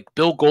guys like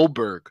Bill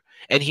Goldberg,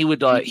 and he would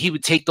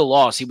take the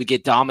loss. He would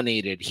get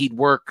dominated. He'd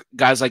work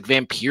guys like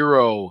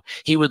Vampiro.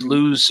 He would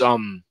lose,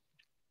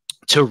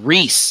 to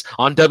Reese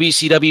on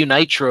WCW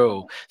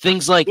Nitro,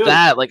 things like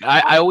that. Like,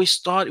 I always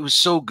thought it was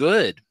so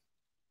good.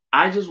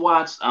 I just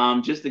watched,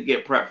 just to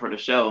get prep for the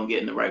show and get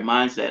in the right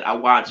mindset, I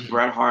watched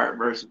Bret Hart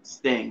versus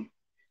Sting.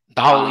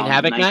 The Halloween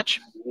Havoc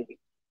match?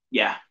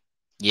 Yeah.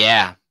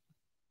 Yeah.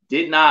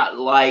 Did not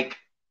like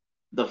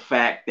the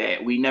fact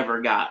that we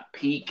never got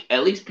peak,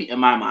 at least peak in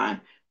my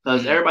mind,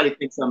 because everybody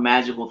thinks some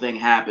magical thing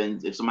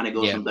happens if somebody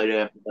goes from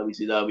WWF to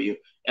WCW.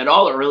 And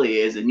all it really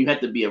is, and you have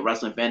to be a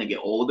wrestling fan to get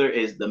older,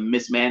 is the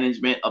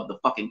mismanagement of the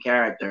fucking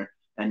character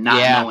and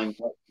not knowing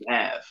what you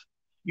have.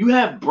 You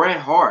have Bret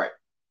Hart.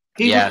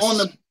 He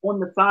was on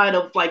the side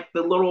of, like,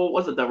 the little,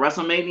 the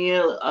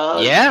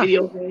WrestleMania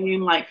video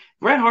game? Like,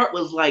 Bret Hart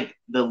was, like,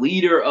 the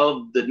leader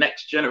of the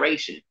next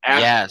generation.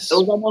 It was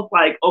almost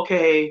like,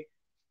 okay,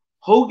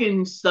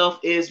 Hogan's stuff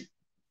is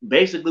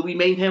basically we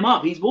made him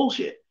up. He's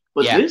bullshit.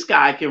 But this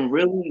guy can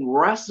really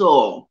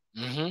wrestle.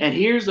 And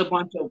here's a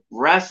bunch of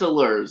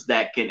wrestlers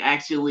that can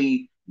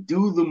actually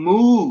do the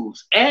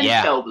moves and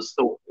tell the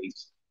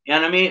stories. You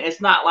know what I mean?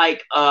 It's not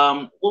like,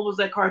 what was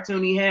that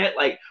cartoon he had?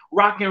 Like,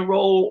 Rock and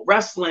Roll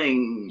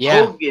Wrestling.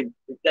 Hogan,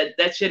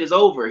 that shit is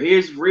over.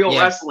 Here's real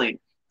wrestling.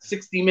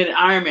 60-minute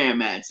Iron Man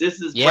match.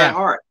 This is Bret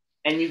Hart.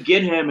 And you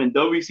get him, and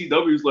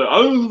WCW's like,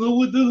 I don't know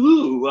what to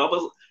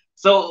do.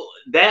 So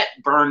that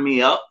burned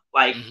me up.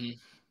 Like,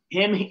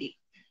 him...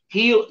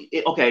 Heel,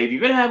 okay, if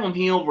you're gonna have him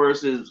heel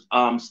versus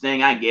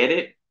Sting, I get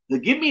it.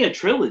 But give me a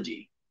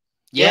trilogy.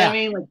 You know what I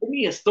mean? Like, give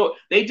me a story.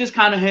 They just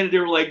kind of had it. They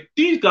were like,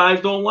 these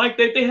guys don't like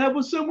that they have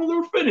a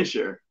similar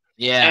finisher.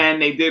 Yeah.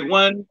 And they did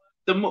one.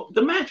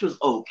 The match was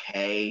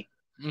okay.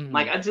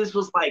 Like, I just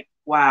was like,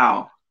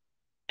 wow.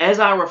 As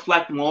I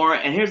reflect more,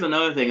 and here's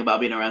another thing about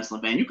being a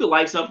wrestling fan: you could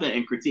like something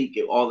and critique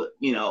it.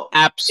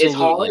 Absolutely. It's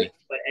hard,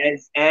 but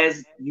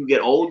as you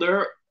get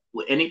older,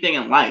 with anything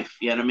in life,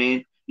 you know what I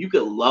mean? You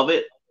could love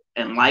it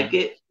and like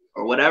it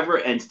or whatever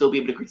and still be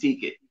able to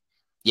critique it.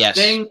 Yes.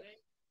 Sting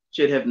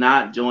should have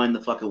not joined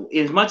the fucking...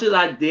 As much as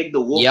I dig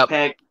the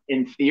Wolfpack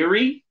in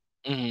theory,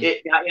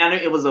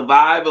 it was a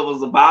vibe, it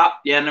was a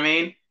bop, you know what I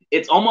mean?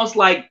 It's almost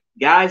like,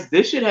 guys,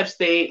 this should have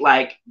stayed,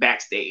 like,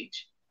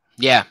 backstage.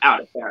 Yeah.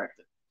 Out of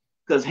character.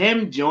 Because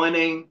him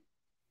joining,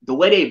 the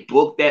way they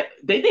booked that,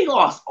 they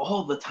lost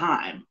all the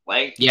time.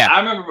 Like, I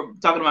remember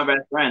talking to my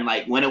best friend,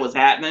 like, when it was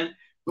happening, it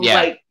was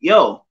like,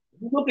 yo,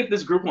 look at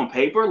this group on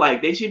paper,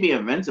 like, they should be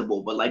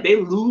invincible, but, like, they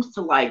lose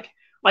to, like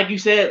you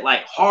said,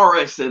 like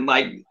Horace and,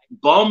 like,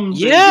 bums.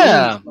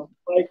 Yeah.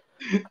 Like,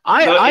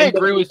 I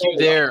agree with you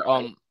there.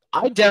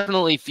 I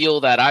definitely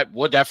feel that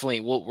we're definitely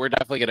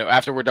gonna,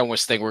 after we're done with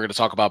Sting, we're gonna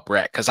talk about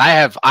Bret, because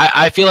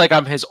I feel like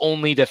I'm his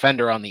only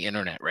defender on the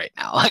internet right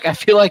now. Like, I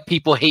feel like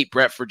people hate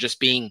Bret for just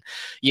being,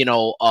 you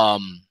know,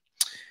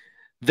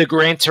 the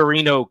Gran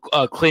Torino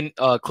Clint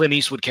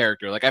Eastwood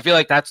character. Like, I feel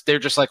like they're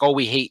just like, oh,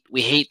 we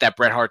hate that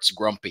Bret Hart's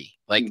grumpy.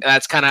 Like,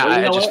 that's kind of,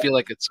 I just feel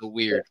like it's so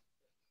weird.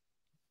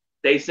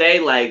 They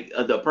say, like,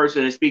 the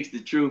person that speaks the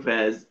truth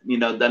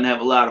doesn't have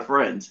a lot of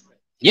friends.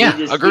 Yeah,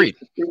 agreed.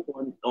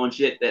 On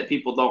shit that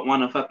people don't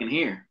want to fucking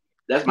hear.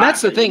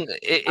 That's the thing.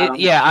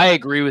 I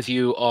agree with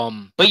you.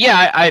 But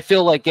yeah, I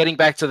feel like, getting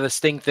back to the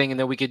Sting thing, and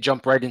then we could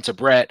jump right into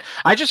Bret.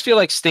 I just feel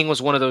like Sting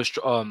was one of those.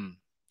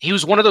 He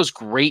was one of those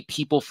great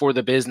people for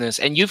the business.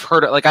 And you've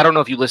heard it, like, I don't know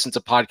if you listen to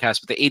podcasts,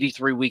 but the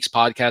 83 Weeks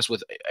podcast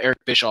with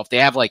Eric Bischoff, they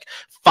have like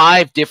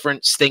 5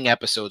 different Sting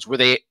episodes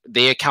where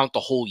they account the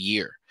whole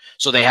year.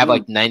 So they have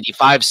like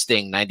 95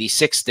 Sting,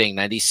 96 Sting,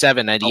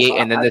 97, 98,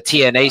 and then the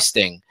TNA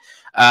Sting.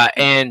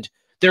 And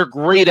they're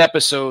great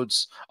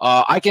episodes.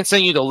 I can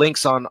send you the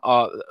links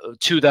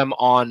to them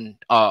on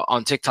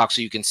TikTok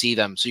so you can see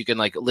them, so you can,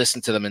 like,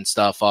 listen to them and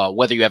stuff.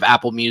 Whether you have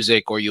Apple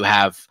Music or you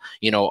have,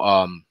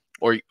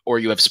 or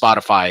you have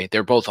Spotify.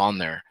 They're both on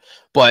there.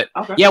 But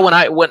yeah,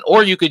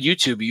 or you could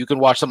YouTube. You can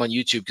watch them on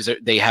YouTube because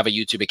they have a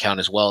YouTube account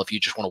as well if you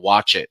just want to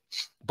watch it.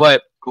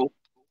 But cool.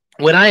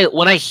 When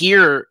I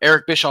hear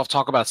Eric Bischoff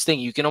talk about Sting,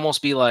 you can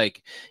almost be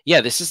like,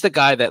 yeah, this is the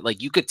guy that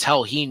like you could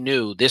tell he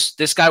knew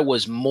this guy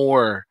was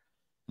more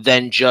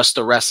than just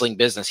the wrestling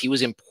business. He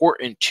was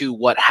important to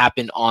what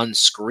happened on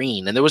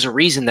screen. And there was a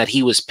reason that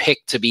he was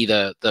picked to be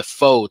the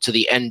foe to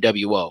the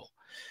NWO.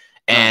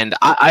 And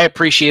I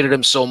appreciated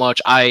him so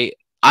much. I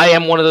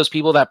am one of those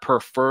people that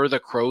prefer the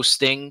Crow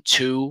Sting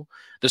to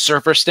the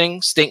Surfer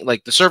Sting.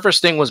 Like the Surfer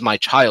Sting was my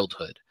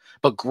childhood,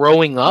 but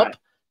growing up,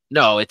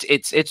 no,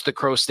 it's the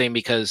Crow Sting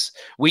because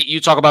you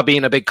talk about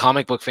being a big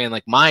comic book fan.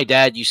 Like my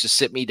dad used to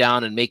sit me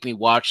down and make me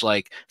watch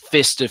like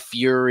Fist of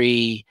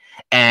Fury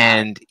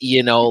and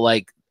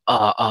like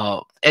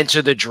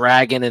Enter the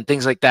Dragon and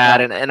things like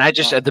that. And I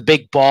just the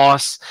Big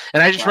Boss.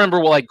 And I just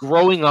remember like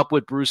growing up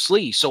with Bruce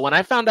Lee. So when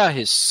I found out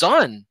his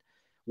son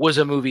was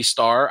a movie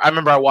star, I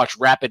remember I watched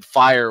Rapid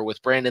Fire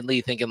with Brandon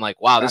Lee thinking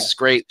like, wow, this is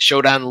great.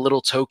 Showdown in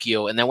Little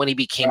Tokyo. And then when he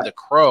became the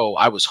Crow,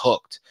 I was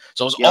hooked.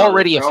 So I was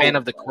already a fan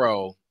of the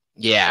Crow.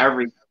 Yeah.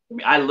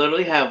 I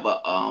literally have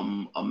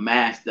a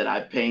mask that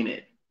I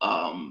painted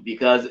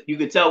because you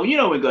could tell, we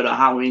go to a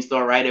Halloween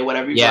store, right? Or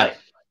whatever. Like,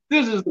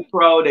 this is the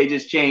Crow. They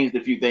just changed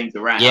a few things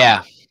around.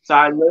 Yeah. So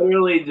I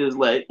literally just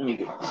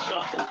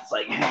it's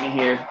like hanging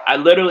here. I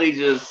literally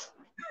just.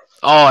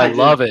 Oh, I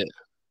love it.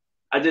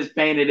 I just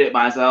painted it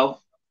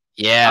myself.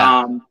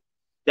 Yeah.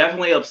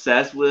 Definitely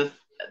obsessed with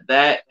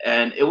that.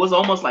 And it was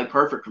almost like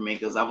perfect for me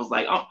because I was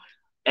like, oh.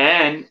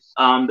 And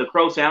the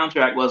Crow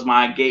soundtrack was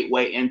my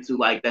gateway into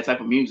like that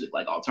type of music,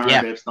 like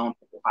alternative, Stone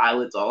Temple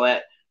Pilots, all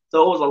that.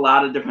 So it was a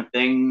lot of different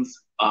things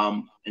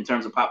in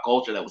terms of pop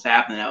culture that was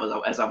happening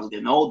as I was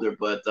getting older.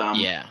 But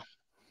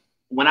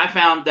when I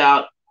found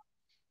out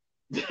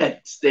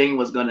that Sting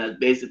was going to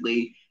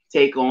basically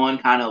take on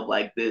kind of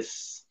like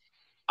this,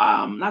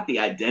 not the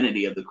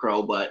identity of the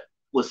Crow, but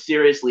was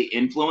seriously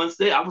influenced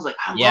it, I was like,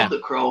 I love the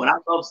Crow and I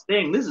love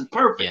Sting. This is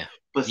perfect. Yeah.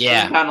 But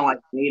Sting kind of like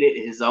made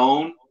it his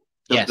own.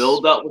 The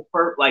build up was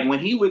perfect. Like when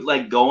he would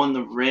like go in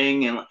the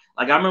ring and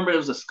like I remember there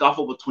was a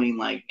scuffle between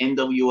like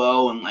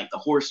NWO and like the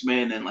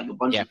Horsemen and like a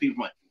bunch of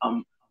people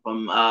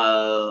from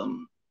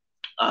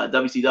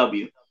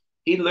WCW.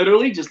 He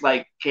literally just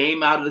like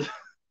came out of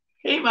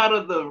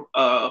the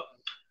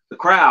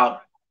crowd,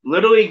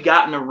 literally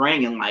got in the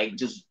ring and like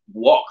just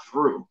walked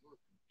through.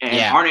 And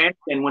Arn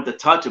Anderson went to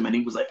touch him and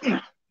he was like,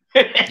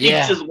 he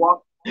just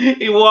walked.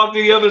 He walked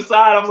to the other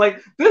side. I was like,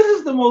 this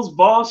is the most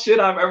ball shit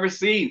I've ever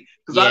seen.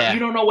 Because you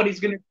don't know what he's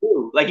going to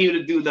do. Like, he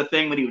would do the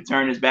thing when he would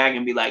turn his back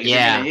and be like, if you're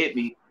going to hit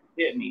me,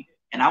 hit me.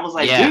 And I was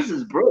like, this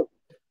is brilliant.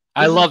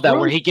 I love that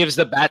where he gives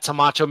the bat to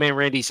Macho Man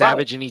Randy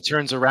Savage and he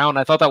turns around.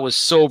 I thought that was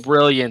so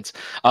brilliant.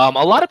 A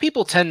lot of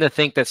people tend to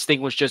think that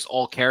Sting was just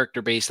all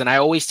character based. And I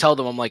always tell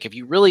them, I'm like, if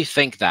you really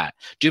think that,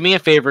 do me a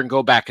favor and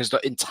go back because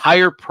the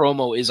entire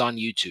promo is on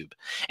YouTube.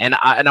 And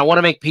I want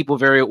to make people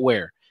very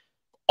aware.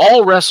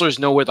 All wrestlers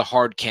know where the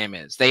hard cam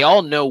is. They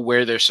all know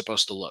where they're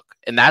supposed to look.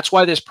 And that's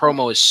why this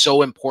promo is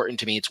so important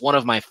to me. It's one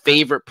of my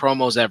favorite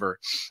promos ever.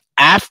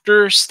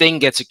 After Sting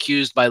gets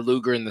accused by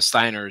Luger and the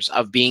Steiners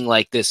of being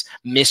like this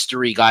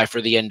mystery guy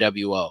for the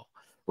NWO,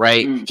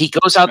 right? He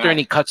goes out there and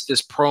he cuts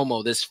this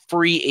promo, this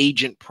free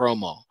agent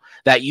promo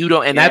that you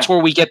don't, and that's where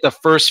we get the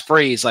first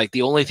phrase, like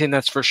the only thing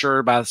that's for sure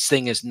about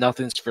Sting is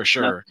nothing's for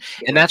sure.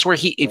 And that's where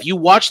if you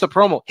watch the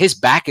promo, his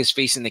back is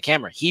facing the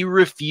camera. He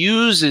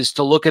refuses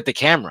to look at the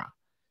camera.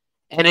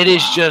 And it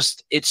is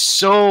just, it's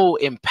so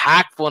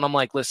impactful. And I'm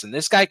like, listen,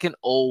 this guy can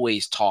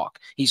always talk.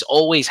 He's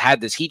always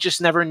had this. He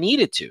just never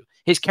needed to.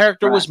 His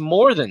character was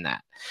more than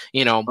that,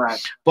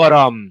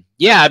 But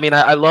yeah, I mean,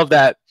 I love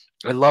that.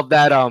 I love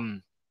that.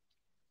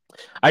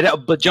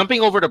 But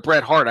jumping over to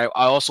Bret Hart, I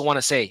also want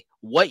to say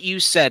what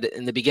you said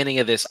in the beginning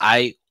of this.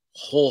 I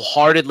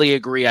wholeheartedly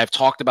agree. I've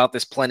talked about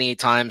this plenty of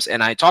times,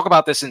 and I talk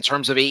about this in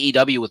terms of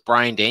AEW with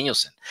Bryan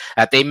Danielson,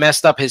 that they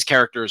messed up his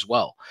character as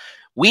well.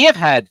 We have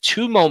had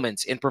two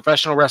moments in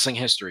professional wrestling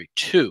history,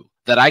 two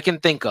that I can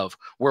think of,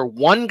 where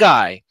one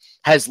guy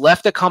has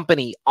left a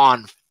company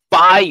on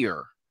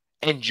fire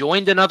and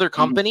joined another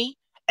company,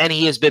 and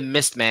he has been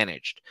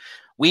mismanaged.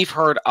 We've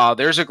heard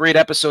there's a great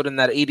episode in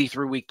that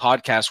 83-week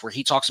podcast where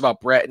he talks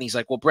about Bret, and he's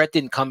like, well, Bret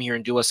didn't come here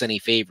and do us any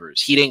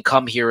favors. He didn't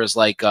come here as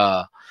like,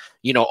 oh,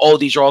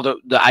 these are all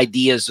the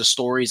ideas, the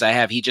stories I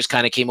have. He just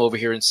kind of came over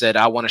here and said,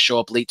 I want to show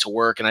up late to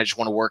work, and I just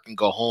want to work and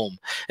go home.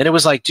 And it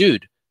was like,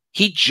 dude,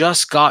 he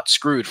just got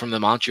screwed from the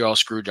Montreal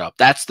Screwjob.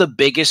 That's the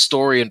biggest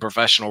story in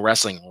professional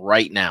wrestling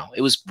right now.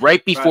 It was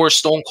right before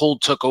Stone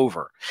Cold took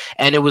over.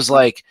 And it was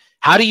like,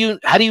 how do you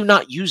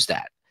not use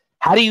that?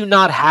 How do you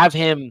not have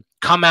him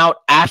come out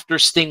after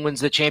Sting wins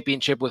the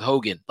championship with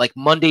Hogan, like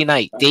Monday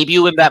night,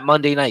 debut him that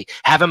Monday night,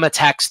 have him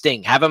attack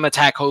Sting, have him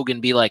attack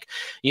Hogan, be like,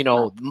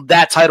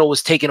 that title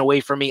was taken away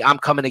from me. I'm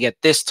coming to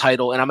get this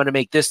title, and I'm going to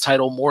make this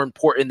title more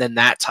important than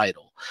that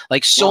title.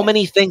 Like so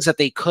many things that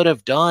they could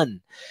have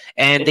done,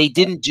 and they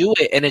didn't do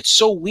it. And it's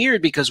so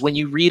weird because when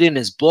you read in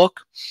his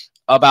book,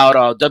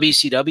 about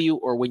WCW,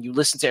 or when you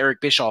listen to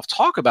Eric Bischoff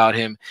talk about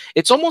him,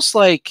 it's almost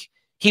like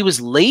he was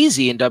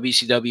lazy in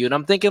WCW. And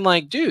I'm thinking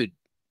like, dude,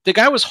 the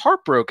guy was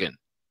heartbroken.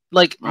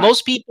 Like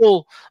most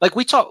people, like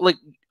we talk, like,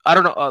 I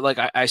don't know, like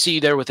I see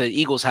you there with an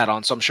Eagles hat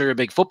on, so I'm sure you're a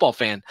big football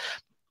fan.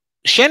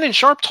 Shannon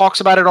Sharp talks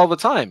about it all the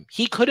time.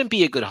 He couldn't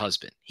be a good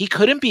husband. He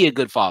couldn't be a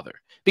good father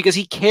because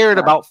he cared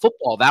about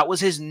football. That was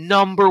his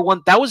number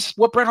one. That was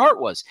what Bret Hart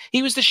was.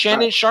 He was the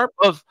Shannon Sharp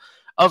of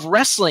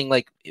wrestling.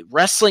 Like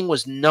wrestling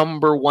was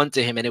number one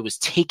to him, and it was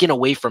taken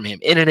away from him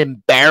in an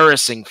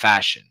embarrassing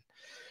fashion.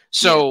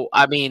 So,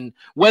 I mean,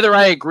 whether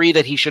I agree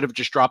that he should have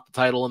just dropped the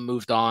title and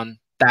moved on,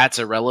 that's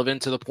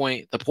irrelevant to the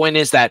point. The point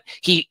is that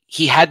he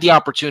had the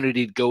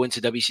opportunity to go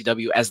into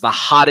WCW as the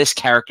hottest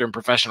character in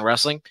professional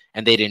wrestling,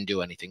 and they didn't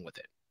do anything with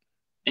it.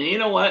 And you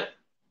know what?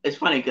 It's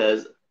funny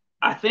because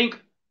I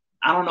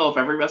don't know if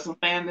every wrestling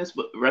fan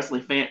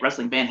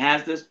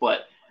has this,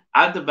 but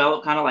I've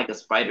developed kind of like a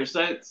spider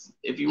sense,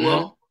 if you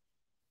will.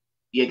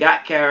 You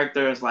got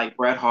characters like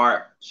Bret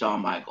Hart,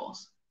 Shawn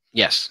Michaels.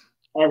 Yes.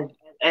 And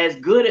as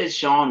good as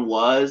Shawn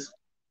was,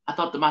 I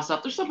thought to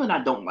myself, there's something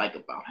I don't like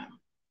about him.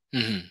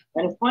 And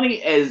it's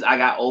funny, as I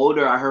got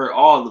older, I heard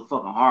all the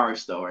fucking horror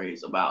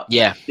stories about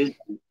this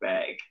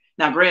bag.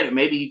 Now, granted,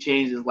 maybe he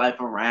changed his life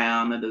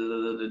around,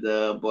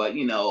 but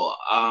you know,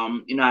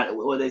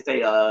 what they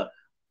say, a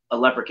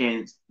leopard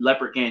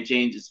can't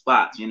change his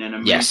spots. You know what I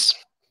mean? Yes.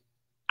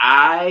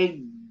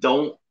 I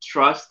don't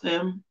trust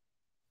him.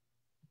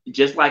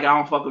 Just like I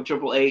don't fuck with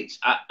Triple H.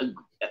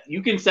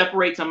 You can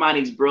separate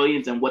somebody's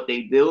brilliance and what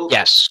they do.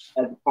 Yes.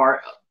 As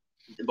part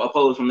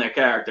opposed from their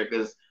character,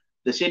 because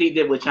the shit he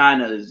did with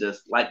Chyna is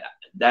just like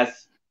I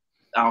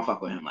don't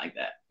fuck with him like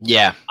that.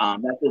 Yeah.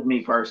 That's just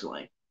me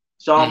personally.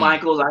 Shawn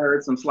Michaels, I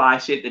heard some sly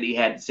shit that he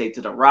had to say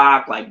to The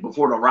Rock, like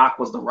before The Rock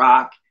was The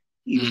Rock.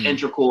 He was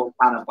integral,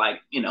 kind of like,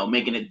 you know,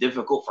 making it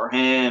difficult for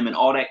him and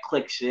all that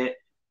click shit.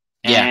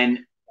 Yeah. And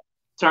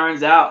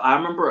turns out, I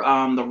remember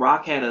The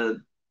Rock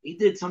he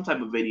did some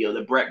type of video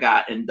that Bret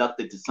got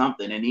inducted to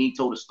something, and he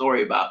told a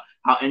story about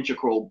how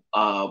integral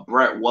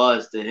Bret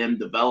was to him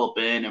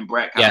developing, and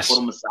Bret kind of put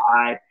him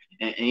aside.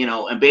 And you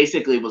know, and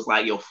basically was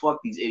like, yo, fuck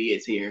these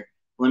idiots here.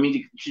 Let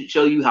me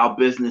show you how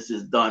business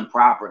is done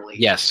properly.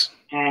 Yes.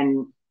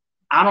 And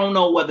I don't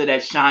know whether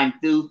that shined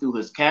through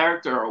his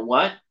character or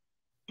what,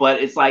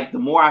 but it's like the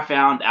more I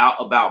found out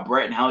about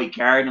Bret and how he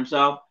carried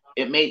himself,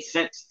 it made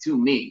sense to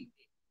me.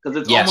 Because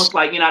it's almost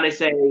like, you know, they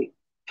say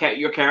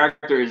your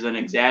character is an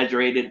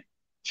exaggerated,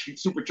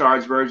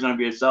 supercharged version of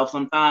yourself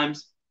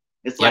sometimes.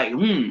 It's like,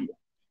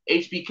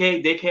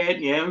 HBK, dickhead,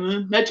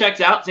 yeah, that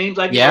checks out. Seems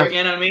like, you know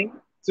what I mean?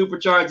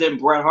 Supercharged, and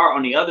Bret Hart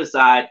on the other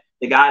side,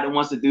 the guy that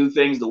wants to do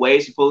things the way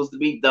it's supposed to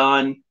be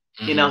done.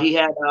 You know, he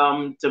had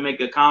to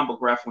make a comic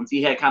book reference.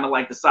 He had kind of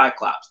like the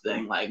Cyclops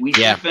thing, like we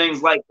do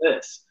things like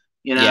this.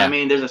 You know what I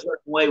mean? There's a certain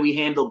way we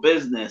handle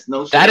business.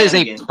 No, that is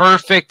a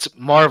perfect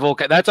Marvel.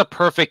 That's a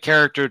perfect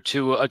character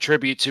to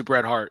attribute to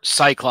Bret Hart,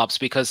 Cyclops,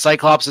 because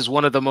Cyclops is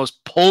one of the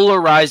most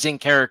polarizing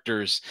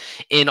characters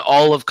in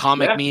all of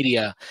comic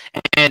media.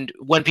 And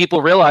when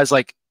people realize,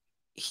 like,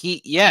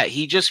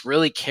 he just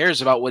really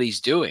cares about what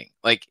he's doing.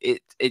 Like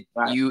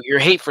your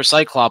hate for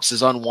Cyclops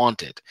is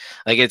unwanted.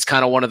 Like it's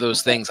kind of one of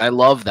those things. I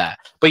love that.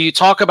 But you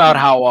talk about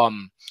how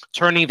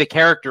turning the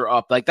character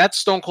up, like that's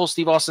Stone Cold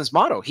Steve Austin's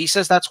motto. He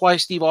says that's why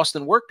Steve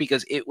Austin worked,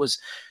 because it was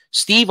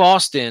Stone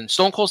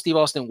Cold Steve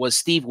Austin was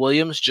Steve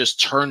Williams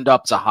just turned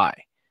up to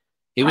high.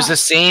 It was the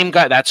same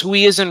guy. That's who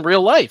he is in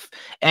real life.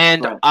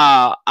 And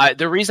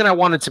the reason I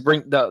wanted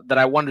to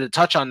I wanted to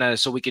touch on that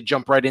is so we could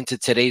jump right into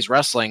today's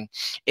wrestling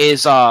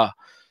is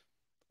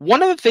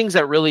one of the things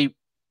that really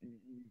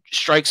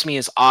strikes me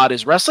as odd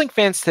is wrestling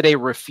fans today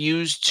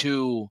refuse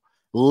to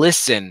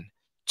listen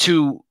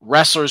to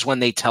wrestlers when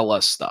they tell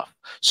us stuff.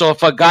 So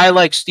if a guy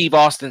like Steve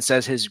Austin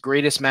says his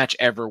greatest match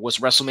ever was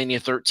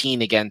WrestleMania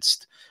 13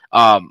 against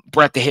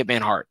Bret the Hitman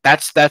Hart,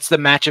 that's the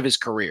match of his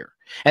career.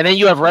 And then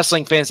you have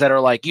wrestling fans that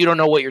are like, you don't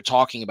know what you're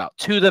talking about.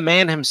 To the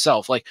man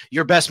himself, like,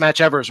 your best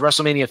match ever is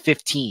WrestleMania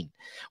 15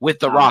 with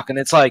The Rock. And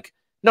it's like,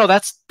 no,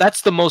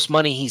 that's the most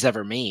money he's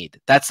ever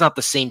made. That's not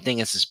the same thing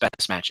as his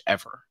best match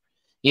ever.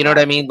 You know what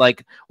I mean?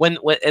 Like and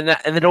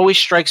it always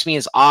strikes me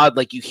as odd.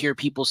 Like you hear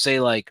people say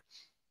like,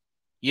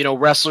 you know,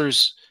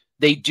 wrestlers,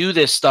 they do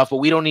this stuff, but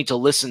we don't need to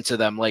listen to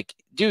them. Like,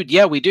 dude,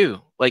 yeah, we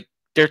do. Like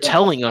they're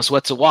telling us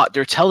what to watch.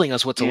 They're telling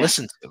us what to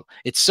listen to.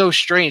 It's so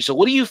strange. So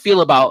what do you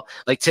feel about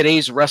like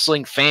today's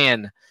wrestling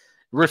fan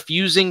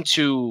refusing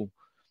to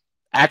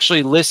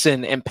actually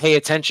listen and pay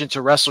attention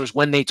to wrestlers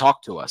when they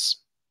talk to us?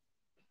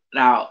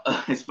 Now,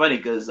 it's funny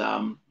because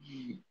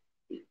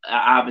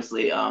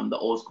obviously the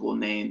old school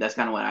name, that's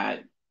kind of what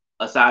I,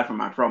 aside from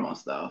my promo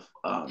stuff,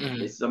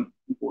 some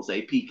people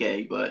say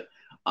PK, but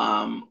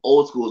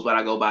old school is what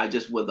I go by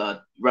just with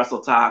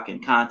Wrestle Talk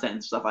and content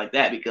and stuff like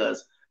that,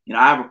 because, you know,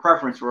 I have a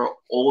preference for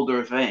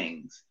older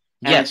things.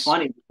 And it's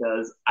funny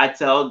because I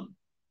feel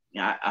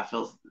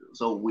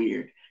so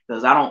weird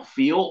because I don't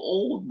feel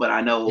old, but I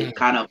know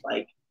kind of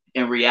like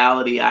in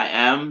reality I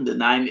am.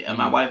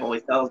 My wife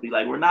always tells me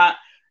like, we're not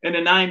in the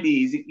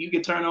 90s, you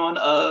could turn on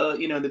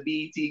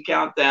the BET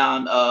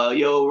countdown,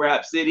 Yo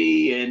Rap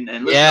City, and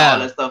listen to all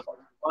that stuff.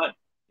 But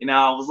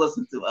I was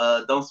listening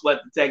to Don't Sweat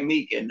the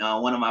Technique, and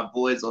one of my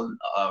boys on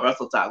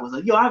Wrestle Talk was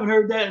like, "Yo, I haven't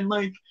heard that in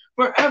like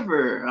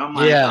forever." I'm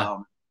like,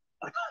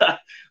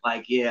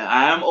 like, yeah,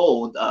 I am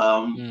old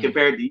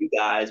compared to you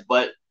guys,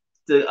 but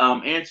to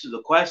answer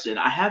the question,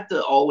 I have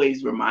to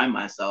always remind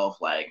myself,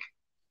 like,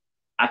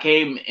 I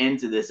came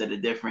into this at a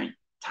different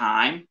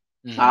time.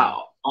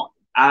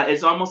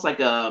 It's almost like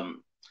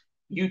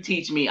you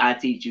teach me, I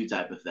teach you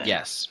type of thing.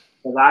 Yes.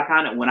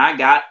 Because when I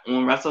got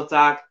on Wrestle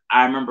Talk,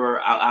 I remember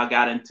I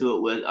got into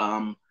it with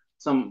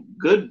some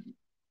good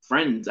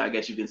friends, I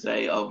guess you could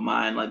say, of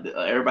mine, like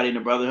everybody in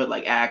the Brotherhood,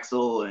 like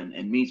Axel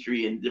and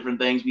Mitri and different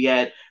things. We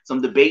had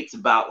some debates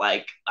about,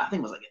 like, I think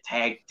it was like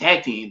a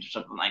tag teams or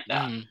something like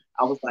that.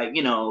 I was like,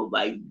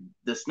 like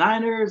the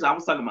Steiners. I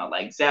was talking about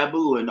like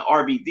Sabu and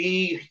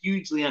RVD,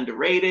 hugely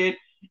underrated.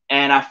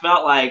 And I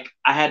felt like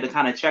I had to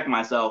kind of check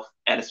myself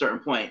at a certain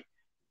point.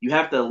 You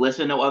have to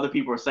listen to what other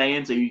people are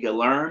saying so you can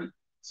learn,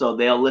 so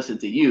they'll listen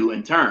to you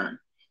in turn.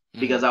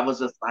 Because I was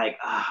just like,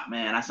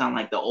 man, I sound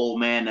like the old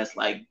man that's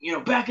like,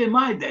 back in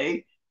my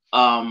day.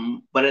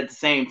 But at the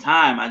same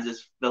time, I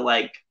just feel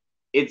like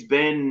it's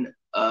been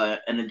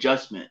an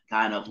adjustment,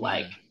 kind of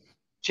like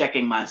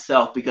checking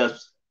myself,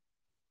 because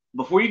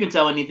before you can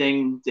tell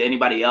anything to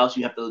anybody else,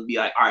 you have to be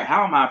like, all right,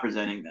 how am I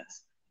presenting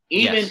this?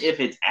 Even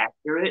if it's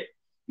accurate,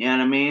 you know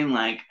what I mean?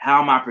 Like,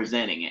 how am I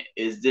presenting it?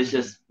 Is this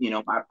just,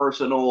 my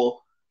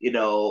personal,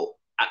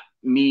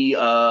 me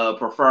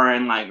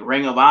preferring like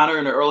Ring of Honor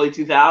in the early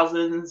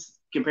 2000s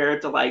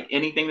compared to like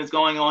anything that's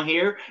going on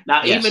here?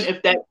 Now, even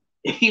if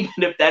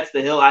that's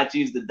the hill I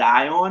choose to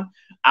die on,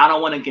 I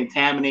don't want to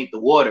contaminate the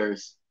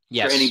waters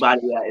for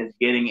anybody that is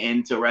getting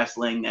into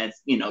wrestling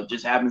that's,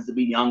 just happens to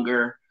be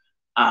younger.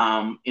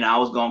 I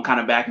was going kind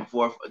of back and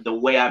forth. The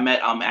way I met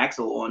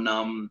Axel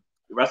on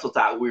Wrestle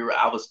Talk,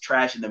 I was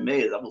trashing the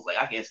Miz. I was like,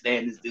 I can't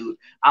stand this dude.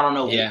 I don't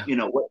know,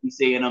 what he's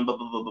saying. Blah,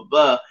 blah, blah, blah,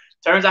 blah.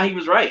 Turns out he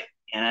was right.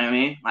 You know what I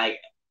mean? Like,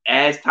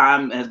 as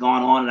time has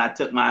gone on and I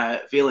took my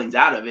feelings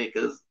out of it,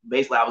 because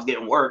basically I was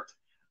getting worked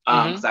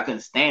because I couldn't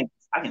stand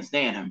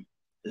him.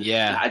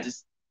 Yeah.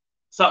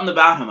 Something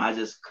about him I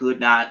just could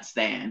not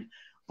stand.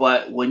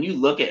 But when you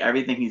look at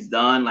everything he's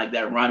done, like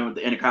that run with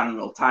the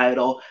Intercontinental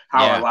title,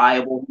 how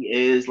reliable he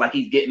is, like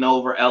he's getting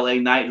over LA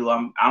Knight, who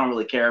I don't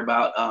really care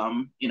about,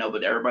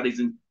 but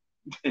everybody's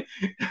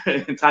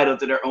entitled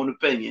to their own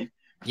opinion.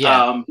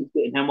 Yeah. He's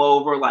getting him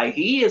over. Like,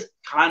 he is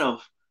kind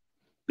of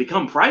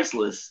become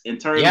priceless in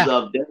terms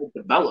of their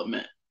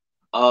development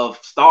of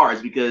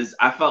stars, because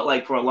I felt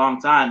like for a long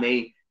time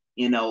they,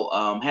 had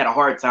a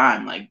hard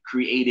time like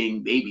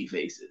creating baby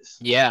faces.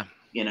 Yeah.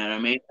 You know what I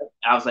mean?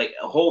 I was like,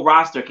 a whole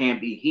roster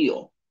can't be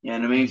heel. You know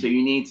what I mean? So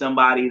you need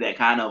somebody that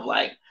kind of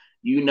like,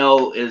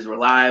 is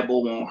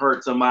reliable, won't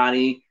hurt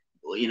somebody,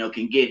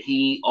 can get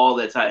heat all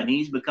the time. And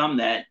he's become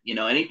that.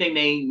 Anything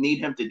they need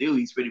him to do,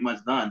 he's pretty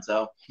much done.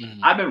 So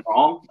I've been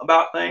wrong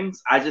about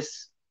things. I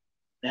just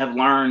have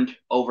learned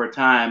over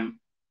time,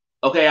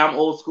 okay, I'm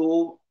old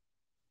school.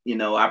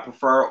 I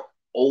prefer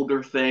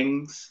older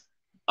things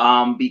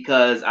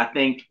because I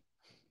think,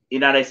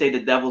 they say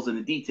the devil's in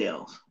the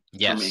details.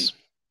 Yes. For me.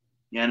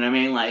 You know what I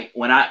mean? Like,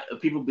 when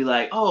people be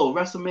like, oh,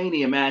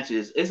 WrestleMania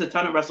matches, it's a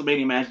ton of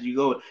WrestleMania matches you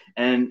go,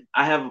 and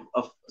I have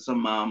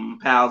some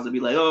pals that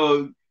be like,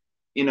 oh,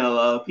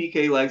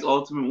 PK likes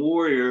Ultimate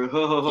Warrior.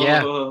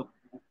 Yeah.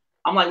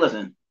 I'm like,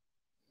 listen,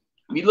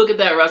 if you look at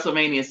that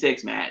WrestleMania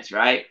 6 match,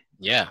 right?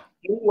 Yeah.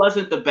 He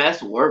wasn't the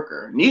best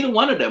worker. Neither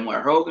one of them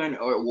were, Hogan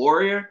or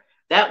Warrior.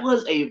 That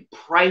was a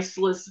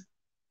priceless,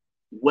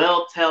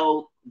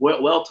 well-told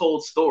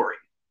story.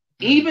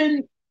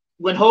 Even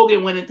when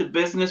Hogan went into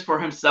business for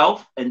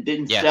himself and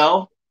didn't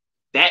sell,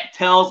 that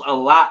tells a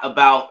lot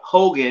about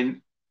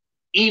Hogan,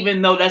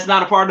 even though that's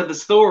not a part of the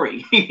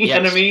story. You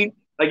know what I mean?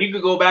 Like, you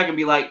could go back and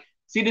be like,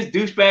 see this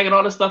douchebag and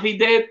all the stuff he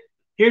did?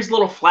 Here's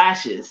little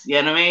flashes.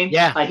 You know what I mean?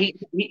 Yeah. Like,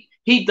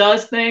 he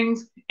does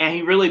things, and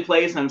he really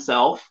plays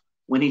himself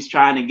when he's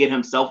trying to get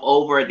himself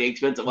over at the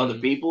expense of other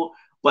people,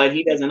 but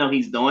he doesn't know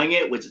he's doing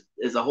it, which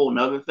is a whole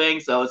nother thing.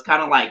 So it's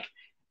kind of like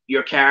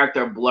your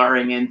character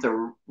blurring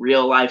into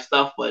real life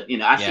stuff. But,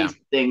 I see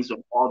things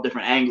from all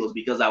different angles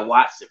because I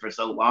watched it for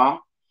so long.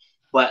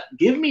 But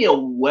give me a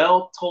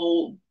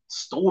well-told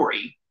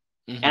story.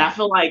 And I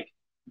feel like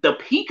the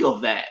peak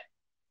of that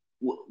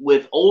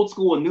with old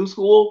school and new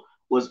school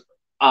was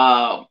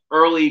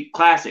early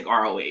classic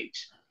ROH.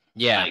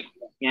 Yeah. Like,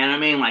 you know what I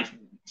mean? Like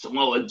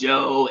Samoa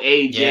Joe,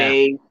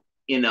 AJ,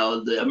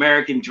 the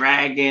American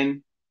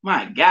Dragon.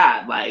 My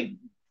God, like,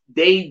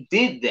 they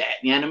did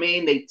that. You know what I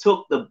mean? They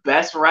took the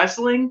best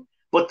wrestling,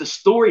 but the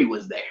story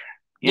was there.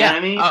 You know what I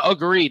mean?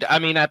 Agreed. I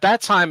mean, at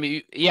that time,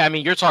 I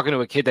mean, you're talking to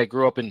a kid that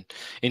grew up in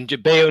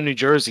Bayonne, New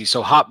Jersey.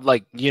 So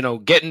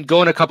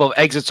going a couple of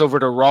exits over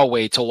to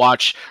Rahway to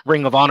watch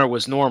Ring of Honor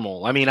was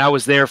normal. I mean, I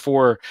was there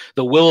for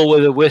the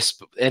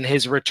Will-O-Wisp and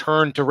his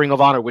return to Ring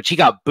of Honor, which he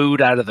got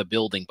booed out of the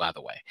building, by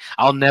the way.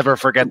 I'll never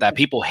forget that.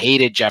 People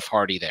hated Jeff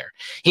Hardy there.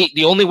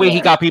 The only way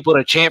he got people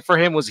to chant for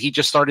him was he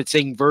just started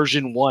saying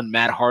version 1,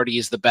 Matt Hardy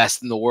is the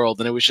best in the world.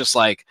 And it was just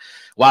like,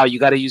 wow, you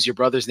got to use your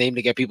brother's name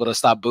to get people to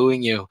stop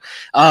booing you.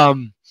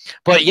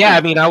 But yeah,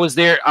 I mean, I was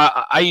there.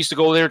 I used to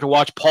go there to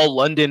watch Paul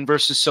London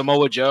versus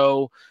Samoa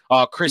Joe,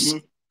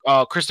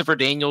 Christopher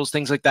Daniels,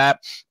 things like that.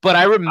 But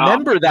I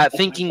remember that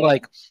thinking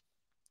like,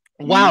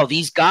 wow,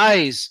 these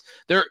guys,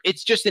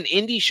 it's just an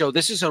indie show.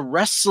 This is a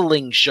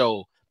wrestling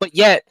show. But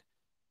yet,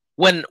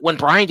 when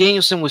Bryan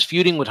Danielson was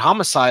feuding with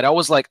Homicide, I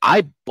was like,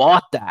 I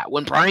bought that.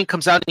 When Bryan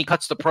comes out and he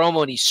cuts the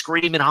promo and he's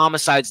screaming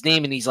Homicide's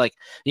name and he's like,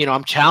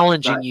 I'm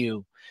challenging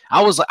you.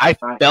 I was like,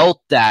 I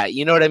felt that,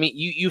 you know what I mean?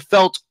 You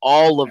felt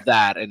all of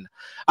that. And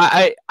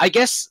I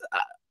guess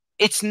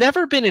it's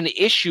never been an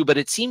issue, but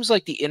it seems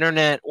like the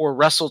internet or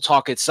Wrestle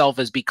Talk itself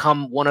has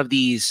become one of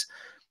these,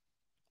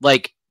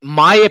 like,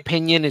 my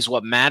opinion is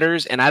what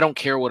matters, and I don't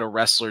care what a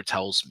wrestler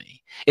tells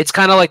me. It's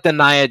kind of like the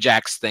Nia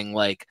Jax thing.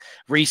 Like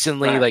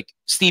recently, like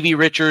Stevie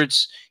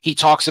Richards, he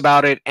talks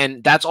about it,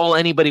 and that's all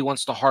anybody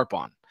wants to harp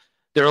on.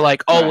 They're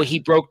like, oh, well, he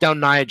broke down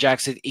Nia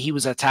Jax. He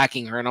was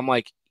attacking her. And I'm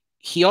like,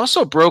 he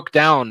also broke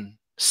down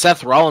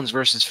Seth Rollins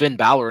versus Finn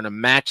Balor in a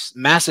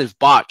massive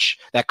botch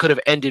that could have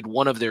ended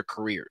one of their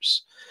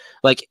careers.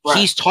 Like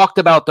he's talked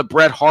about the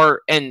Bret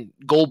Hart and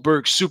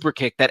Goldberg super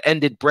kick that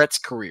ended Bret's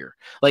career.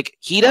 Like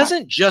he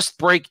doesn't just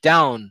break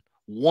down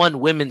one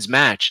women's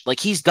match. Like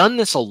he's done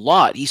this a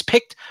lot. He's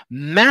picked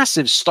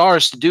massive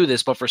stars to do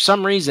this, but for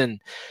some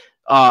reason,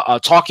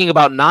 talking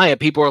about Nia,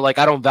 people are like,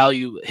 I don't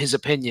value his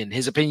opinion.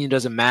 His opinion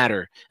doesn't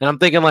matter. And I'm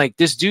thinking like,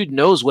 this dude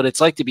knows what it's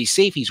like to be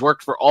safe. He's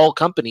worked for all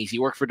companies. He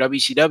worked for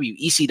WCW,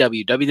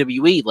 ECW,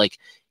 WWE. Like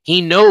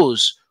he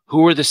knows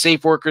who are the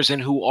safe workers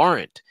and who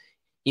aren't.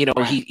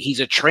 He's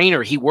a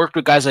trainer. He worked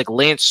with guys like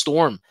Lance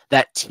Storm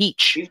that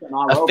teach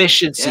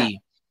efficiency,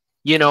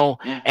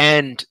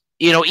 and,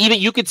 even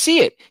you could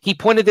see it. He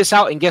pointed this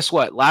out. And guess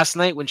what? Last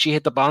night when she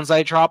hit the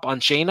bonsai drop on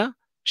Shayna,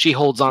 she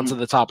holds onto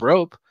the top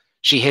rope.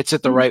 She hits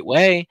it the right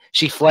way.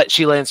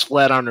 She lands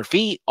flat on her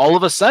feet. All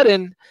of a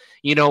sudden,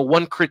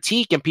 one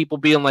critique and people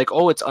being like,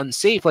 oh, it's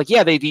unsafe. Like,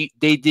 yeah, they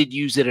did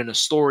use it in a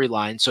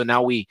storyline. So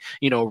now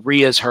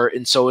Rhea's hurt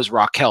and so is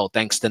Raquel,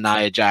 thanks to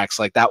Nia Jax.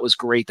 Like, that was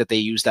great that they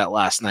used that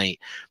last night.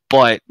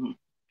 But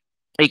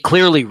it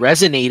clearly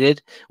resonated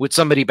with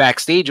somebody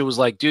backstage. It was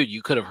like, dude,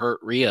 you could have hurt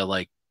Rhea.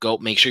 Like, go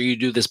make sure you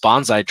do this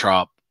bonsai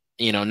drop.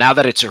 Now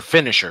that it's her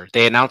finisher.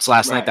 They announced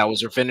last night that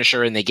was her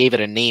finisher, and they gave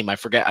it a name. I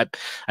forget.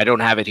 I don't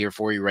have it here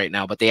for you right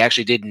now, but they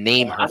actually did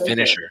name her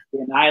finisher. The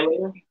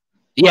Annihilator?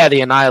 Yeah,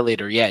 the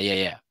Annihilator.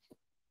 Yeah.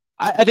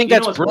 I think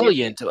that's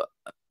brilliant.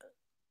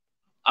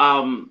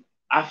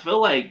 I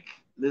feel like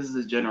this is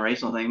a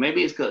generational thing.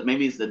 Maybe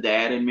it's the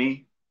dad in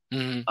me.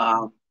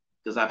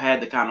 Because I've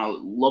had to kind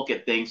of look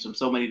at things from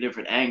so many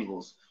different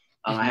angles.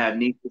 I have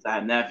nieces, I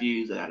have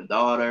nephews, I have a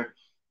daughter.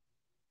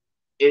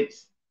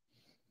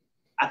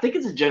 I think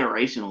it's a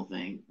generational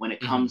thing when it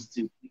comes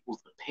to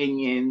people's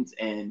opinions,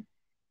 and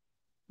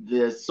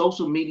the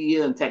social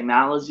media and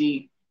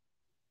technology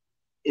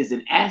is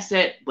an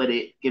asset, but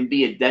it can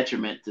be a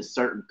detriment to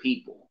certain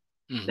people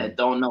that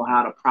don't know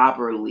how to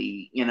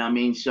properly,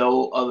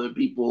 show other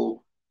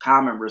people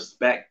common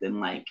respect and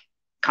like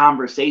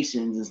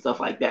conversations and stuff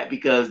like that.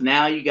 Because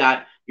now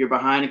you're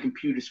behind a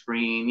computer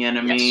screen, you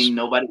know what I mean?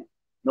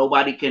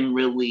 Nobody can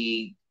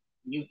really,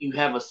 you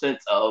have a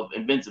sense of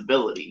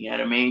invincibility, you know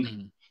what I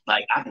mean?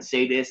 Like, I can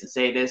say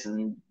this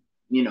and,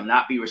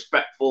 not be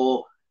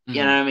respectful.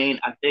 You know what I mean?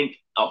 I think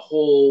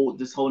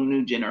this whole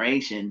new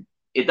generation,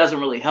 it doesn't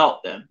really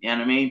help them. You know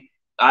what I mean?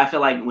 I feel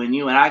like when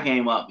you and I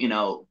came up, you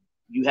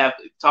have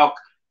to talk,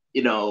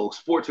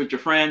 sports with your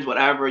friends,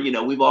 whatever.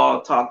 We've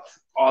all talked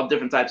all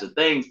different types of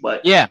things,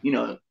 but,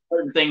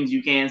 certain things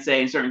you can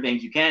say and certain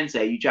things you can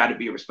say. You try to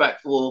be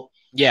respectful.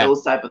 Yeah.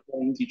 Those type of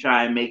things you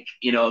try and make,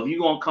 if you're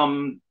going to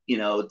come,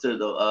 to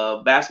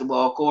the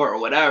basketball court or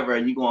whatever,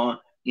 and you're going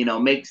to,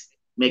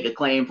 make a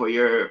claim for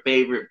your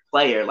favorite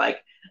player.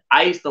 Like,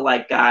 I used to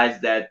like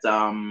guys that,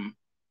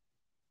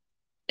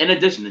 in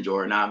addition to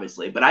Jordan,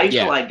 obviously, but I used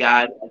to like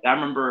guys, like I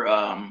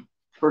remember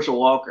Herschel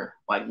Walker.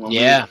 Like when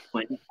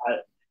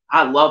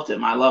I loved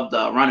him. I loved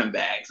running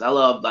backs. I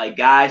loved like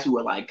guys who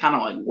were like kind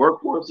of like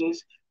workhorses,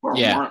 or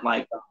weren't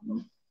like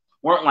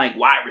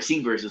wide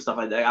receivers and stuff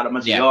like that. Got a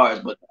bunch of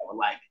yards, but were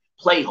like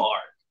play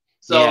hard.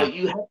 So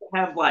you have to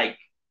have like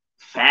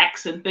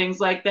facts and things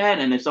like that.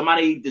 And if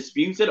somebody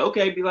disputes it,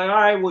 okay, be like, all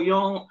right, well, you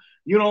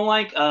don't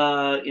like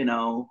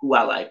who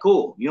I like.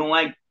 Cool. You don't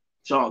like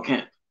Sean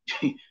Kemp.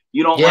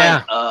 You don't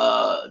like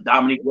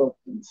Dominique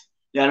Wilkins.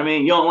 You know what I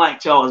mean? You don't like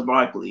Charles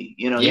Barkley.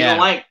 You don't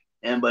like,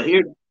 but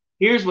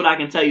here's what I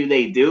can tell you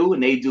they do,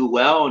 and they do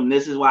well, and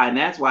this is why, and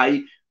that's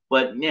why.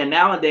 But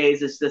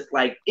nowadays it's just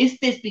like, it's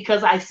this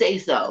because I say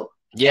so.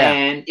 Yeah.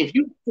 And if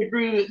you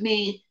disagree with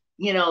me,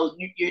 you know,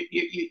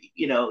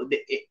 you know,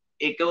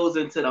 it goes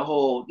into the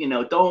whole, you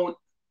know, don't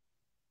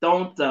I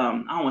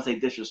don't want to say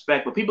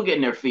disrespect, but people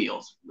getting their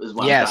feels is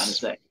what I'm trying to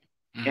say.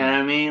 You know what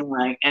I mean?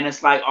 Like, and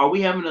it's like, are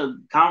we having a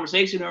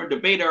conversation or a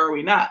debate, or are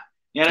we not?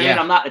 You know what I mean?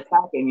 I'm not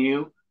attacking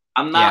you.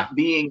 I'm not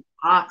being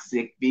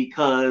toxic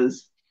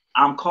because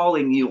I'm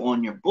calling you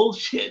on your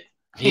bullshit.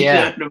 You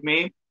know what I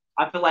mean?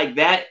 I feel like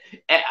that,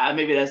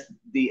 maybe that's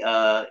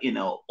the, you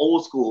know,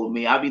 old school of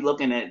me. I'll be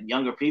looking at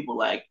younger people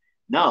like,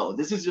 no,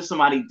 this is just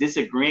somebody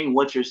disagreeing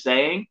what you're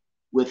saying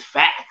with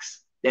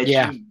facts that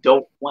you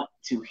don't want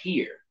to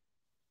hear.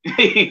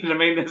 You know what I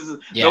mean? This is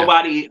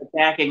nobody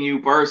attacking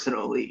you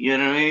personally. You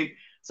know what I mean?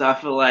 So I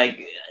feel like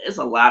it's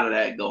a lot of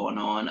that going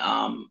on.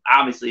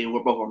 Obviously,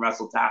 we're both on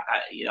Wrestle Talk.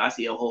 I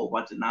see a whole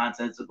bunch of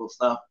nonsensical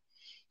stuff.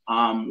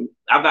 I've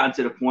gotten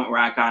to the point where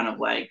I kind of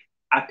like,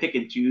 I pick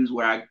and choose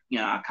where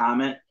I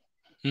comment,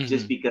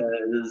 just because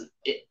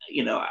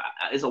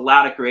there's a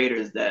lot of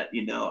creators that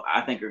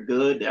I think are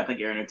good, that I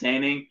think are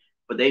entertaining,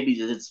 but they be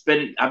just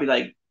spinning. I'll be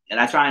like, and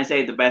I try and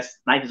say it the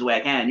nicest way I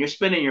can. You're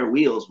spinning your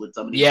wheels with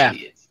some of these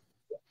idiots.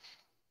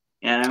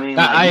 You know what I mean?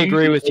 Like, I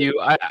agree with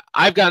you.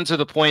 I've gotten to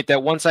the point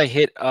that once I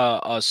hit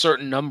a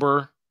certain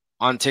number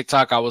on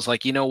TikTok, I was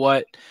like, you know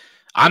what?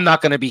 I'm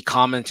not going to be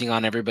commenting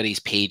on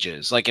everybody's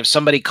pages. Like, if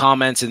somebody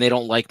comments and they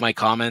don't like my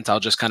comment, I'll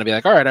just kind of be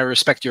like, all right, I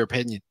respect your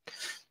opinion.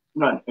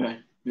 Right.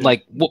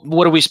 Like,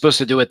 what are we supposed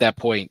to do at that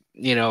point?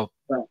 I'm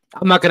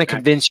not going to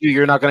convince you.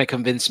 You're not going to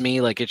convince me.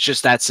 Like, it's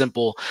just that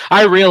simple.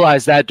 I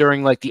realized that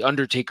during like the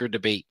Undertaker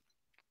debate,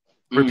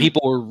 where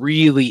people were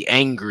really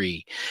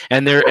angry,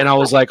 and I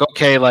was like,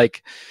 okay,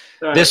 like,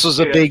 this was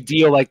a big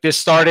deal. Like, this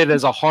started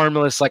as a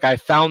harmless, like, I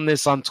found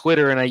this on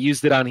Twitter and I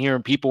used it on here,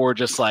 and people were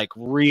just like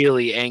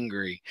really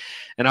angry.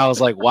 And I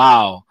was like,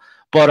 wow.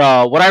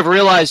 But what I've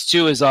realized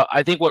too is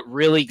I think what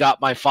really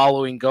got my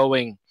following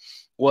going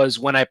was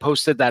when I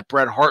posted that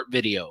Bret Hart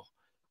video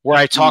where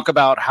I talk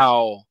about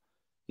how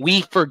we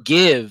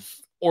forgive,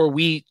 or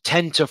we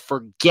tend to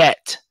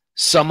forget,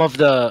 some of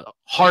the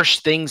harsh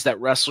things that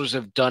wrestlers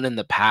have done in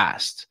the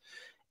past,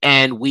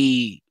 and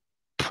we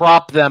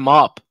prop them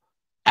up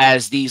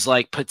as these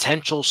like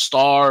potential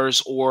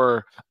stars,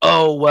 or,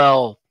 oh,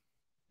 well,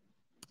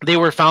 they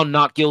were found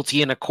not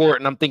guilty in a court.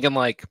 And I'm thinking,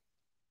 like,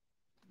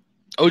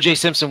 OJ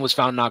Simpson was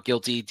found not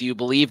guilty. Do you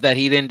believe that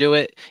he didn't do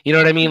it? You know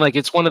what I mean? Like,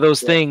 it's one of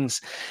those things.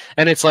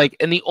 And it's like,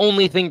 and the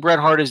only thing Bret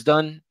Hart has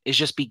done is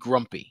just be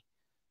grumpy.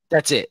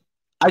 That's it.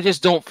 I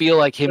just don't feel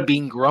like him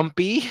being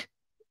grumpy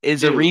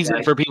is a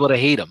reason for people to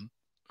hate him.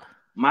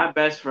 My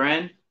best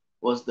friend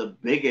was the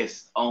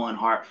biggest Owen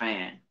Hart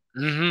fan.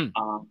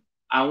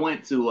 I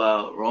went to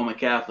Roman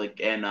Catholic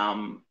in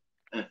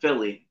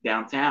Philly,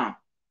 downtown.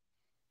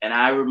 And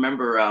I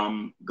remember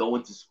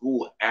going to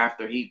school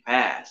after he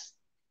passed,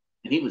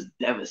 and he was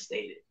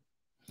devastated.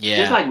 Yeah.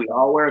 Just like we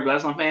all were as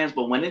wrestling fans,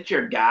 but when it's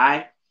your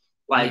guy,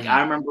 like,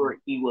 I remember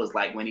he was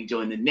like, when he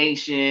joined the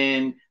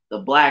Nation, the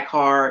Black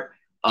Heart,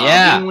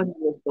 even when he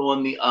was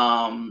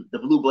on the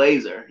Blue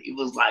Blazer, he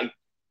was like,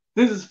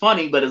 this is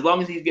funny, but as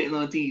long as he's getting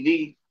on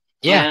TV,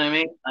 you know what I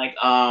mean? Like,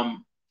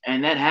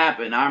 and that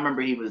happened. I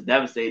remember he was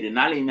devastated, and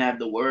I didn't even have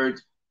the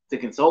words to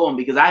console him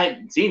because I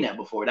hadn't seen that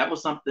before. That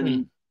was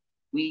something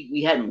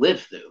we hadn't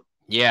lived through.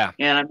 Yeah.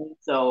 And I mean,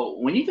 so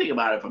when you think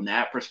about it from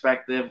that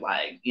perspective,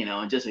 like,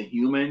 and just a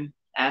human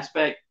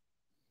aspect,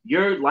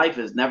 your life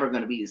is never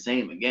going to be the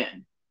same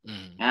again.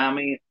 And I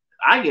mean,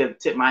 I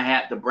tip my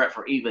hat to Bret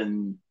for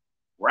even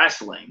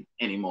wrestling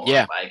anymore.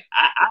 Yeah. Like,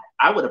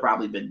 I would have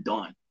probably been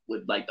done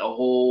with like the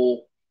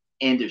whole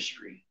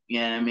industry. You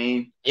know what I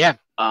mean? Yeah.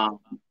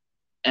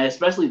 And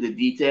especially the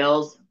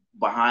details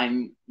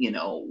behind,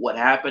 what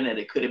happened, and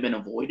it could have been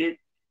avoided.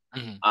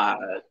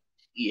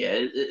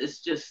 It's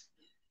just,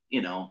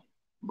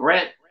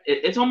 Bret,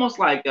 it's almost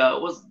like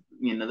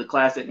the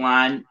classic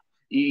line,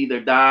 you either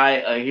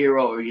die a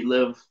hero or you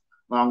live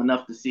long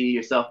enough to see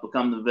yourself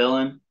become the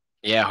villain.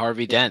 Yeah,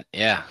 Harvey Dent.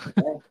 Yeah.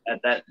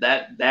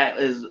 that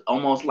is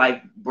almost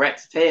like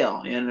Bret's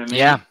tale. You know what I mean?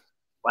 Yeah.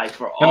 Like,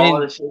 for all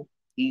the shit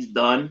he's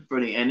done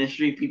for the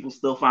industry, people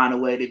still find a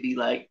way to be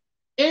like,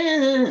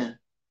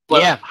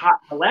 but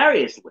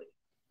hilariously.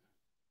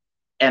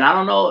 And I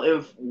don't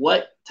know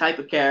what type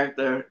of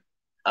character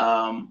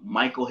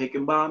Michael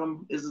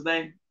Hickenbottom is his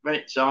name,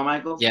 right? Shawn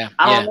Michaels? Yeah.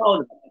 I don't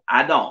know.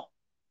 I don't.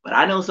 But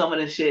I know some of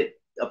the shit,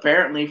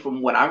 apparently,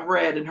 from what I've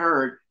read and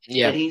heard,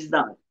 that he's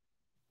done.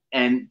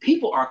 And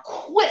people are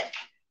quick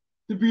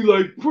to be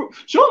like,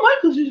 Shawn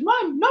Michaels is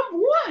my number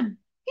one.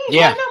 He's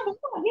my number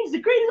one. He's the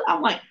greatest.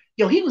 I'm like,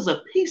 yo, he was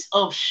a piece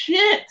of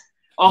shit.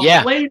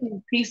 A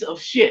flaming piece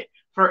of shit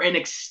for an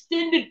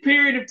extended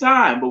period of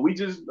time. But we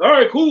just, all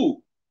right,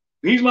 cool.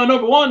 He's my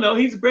number one, though.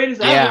 He's the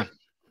greatest ever.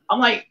 I'm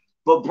like,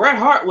 but Bret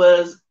Hart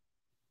was,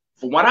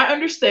 from what I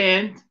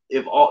understand,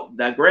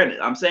 granted,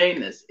 I'm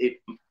saying this, if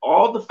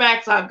all the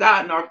facts I've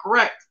gotten are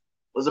correct,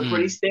 was a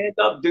pretty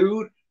stand-up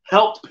dude,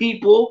 helped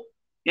people.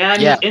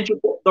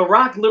 The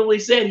Rock literally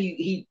said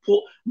he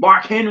pulled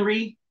Mark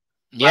Henry,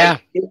 his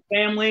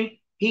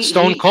family.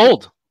 Stone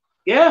Cold.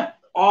 Yeah,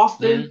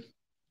 Austin.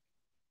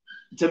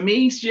 to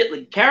me, shit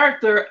like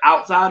character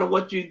outside of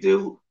what you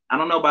do. I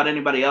don't know about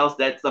anybody else.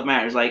 That stuff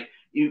matters. Like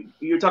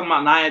you're talking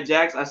about Nia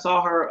Jax. I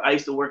saw her. I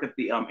used to work at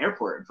the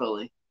airport in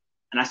Philly,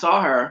 and I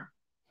saw her.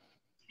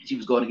 She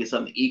was going to get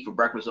something to eat for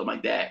breakfast, something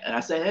like that. And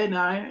I said, "Hey,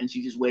 Nia," and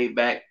she just waved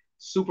back.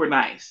 Super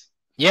nice.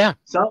 Yeah.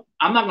 So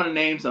I'm not going to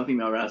name some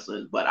female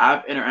wrestlers, but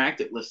I've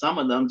interacted with some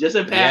of them just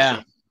in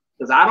passing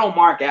because I don't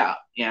mark out.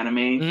 You know what I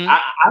mean?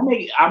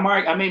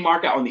 Mm-hmm. I may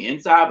mark out on the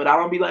inside, but I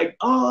don't be like,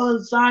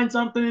 oh, sign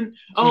something.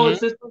 Oh,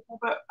 it's this.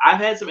 I've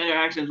had some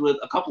interactions with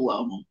a couple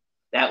of them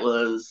that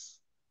was,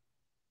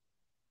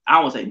 I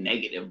don't want to say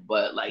negative,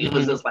 but like it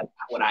was just like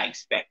what I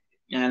expected.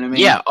 You know what I mean?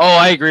 Yeah. Oh,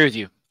 I agree with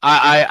you.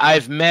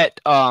 I've met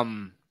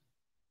some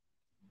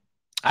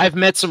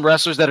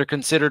wrestlers that are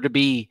considered to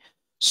be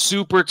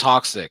super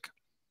toxic,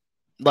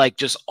 like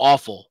just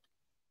awful,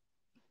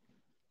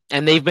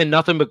 and they've been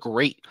nothing but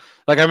great.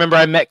 Like I remember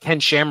I met Ken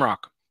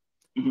Shamrock,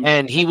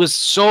 and he was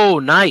so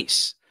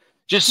nice,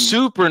 just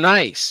super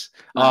nice.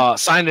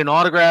 Signed an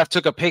autograph,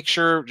 took a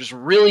picture, just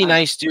really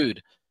nice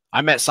dude.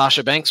 I met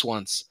Sasha Banks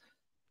once.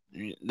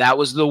 That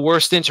was the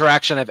worst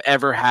interaction I've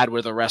ever had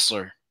with a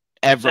wrestler.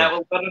 Ever. That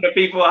was one of the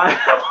people I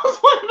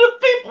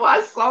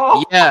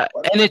saw. Yeah,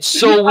 and it's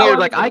so weird.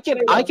 Like I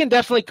can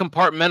definitely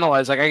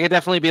compartmentalize. Like I can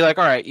definitely be like,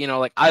 all right, you know,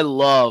 like I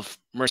love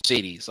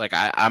Mercedes. Like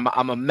I'm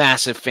a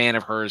massive fan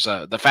of hers.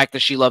 The fact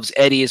that she loves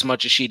Eddie as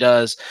much as she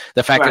does,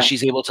 the fact that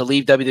she's able to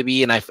leave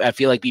WWE and I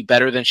feel like be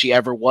better than she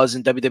ever was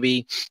in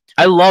WWE.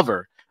 I love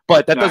her,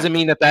 but that doesn't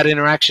mean that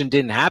interaction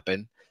didn't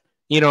happen.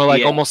 You know,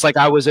 like almost like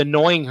I was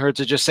annoying her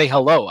to just say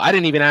hello. I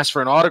didn't even ask for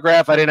an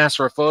autograph. I didn't ask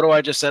for a photo. I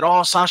just said,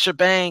 "Oh, Sasha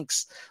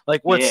Banks, like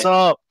what's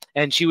up?"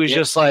 And she was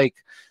just like,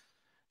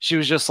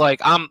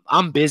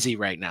 I'm busy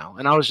right now.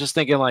 And I was just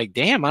thinking like,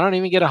 damn, I don't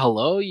even get a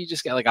hello. You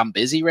just get like, I'm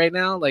busy right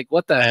now. Like,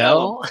 what the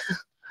hell?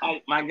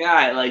 My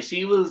guy, like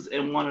she was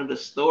in one of the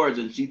stores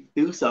and she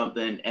threw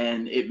something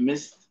and it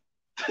missed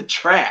the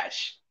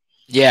trash.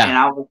 Yeah. And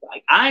I was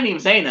like, I didn't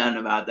even say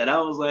nothing about that.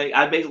 I was like,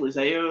 I basically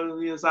say,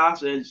 "Yo,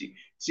 Sasha," and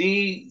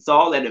she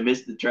saw that it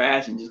missed the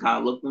trash and just kind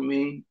of looked at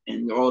me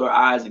and rolled her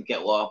eyes and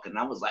kept walking.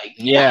 I was like,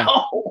 yeah.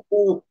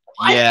 What?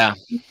 Yeah.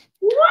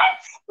 What?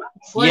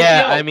 Like,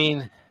 yeah, I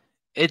mean,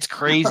 it's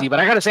crazy. But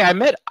I gotta say, I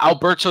met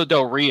Alberto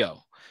Del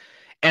Rio,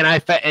 and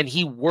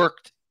he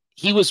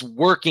was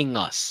working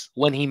us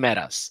when he met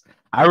us.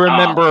 I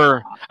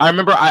remember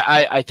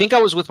I think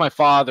I was with my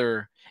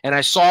father and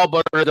I saw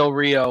Alberto Del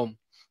Rio,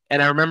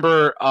 and I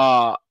remember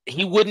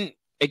he wouldn't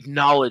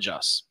acknowledge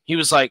us. He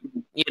was like,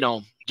 you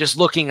know, just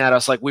looking at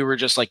us like we were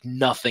just like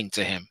nothing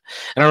to him.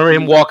 And I remember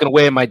him walking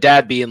away and my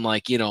dad being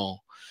like, you know,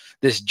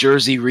 this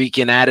Jersey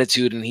Rican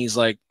attitude. And he's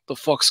like, the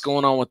fuck's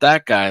going on with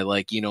that guy?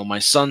 Like, you know, my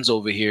son's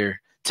over here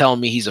telling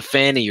me he's a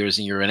fan of yours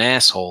and you're an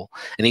asshole.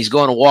 And he's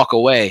going to walk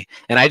away.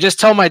 And I just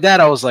tell my dad,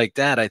 I was like,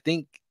 Dad, I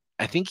think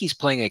he's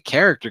playing a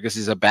character because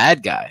he's a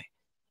bad guy.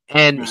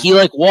 And he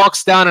like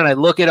walks down and I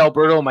look at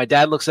Alberto and my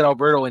dad looks at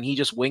Alberto and he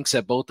just winks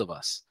at both of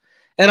us.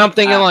 And I'm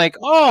thinking like,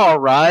 all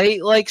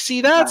right, like,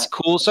 see, that's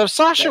cool. So if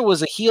Sasha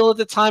was a heel at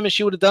the time and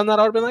she would have done that,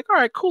 I would have been like, all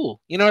right,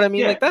 cool. You know what I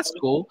mean? Like, that's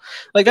cool.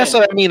 Like, that's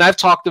what I mean. I've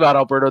talked about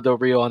Alberto Del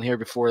Rio on here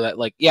before that.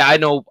 Like, yeah, I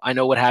know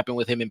what happened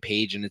with him and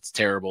Paige and it's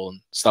terrible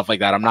and stuff like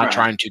that. I'm not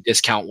trying to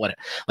discount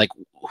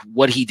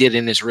what he did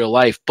in his real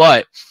life.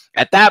 But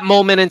at that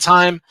moment in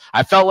time,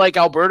 I felt like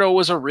Alberto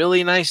was a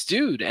really nice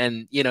dude.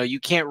 And, you know, you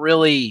can't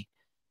really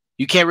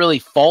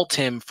fault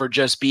him for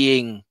just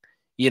being,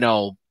 you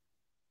know,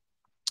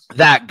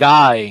 that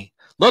guy.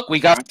 Look, we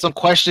got some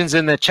questions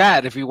in the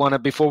chat if you want to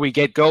before we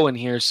get going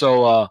here.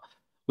 So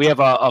we have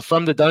a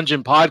From the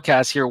Dungeon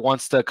podcast here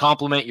wants to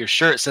compliment your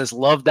shirt. It says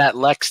love that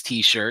Lex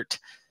t-shirt.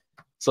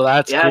 So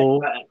that's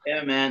cool.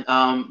 Yeah, man.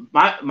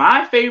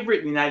 My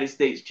favorite United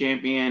States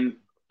champion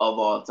of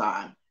all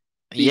time.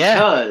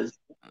 Because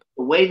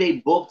the way they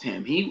booked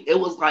him, it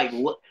was like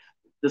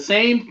the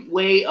same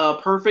way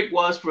Perfect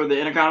was for the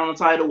Intercontinental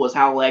title was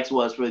how Lex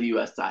was for the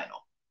US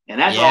title.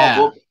 And that's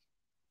all booked.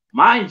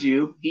 Mind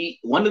you,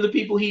 one of the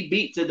people he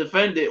beat to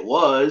defend it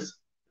was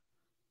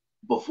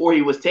before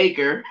he was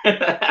Taker.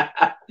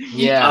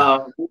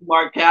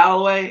 Mark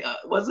Calloway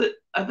was it?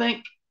 I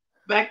think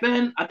back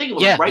then. I think it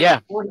was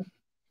before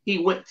he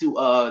went to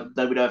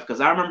WWF because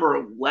I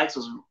remember Lex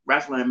was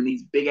wrestling him in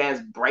these big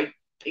ass bright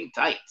pink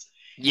tights.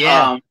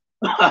 Yeah.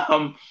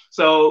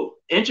 So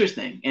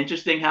interesting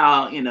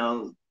how you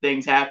know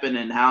things happen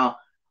and how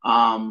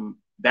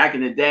back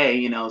in the day,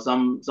 you know,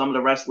 some of the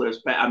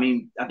wrestlers. I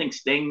mean, I think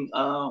Sting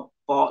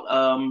fought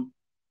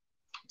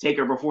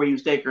Taker before he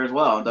was Taker as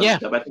well.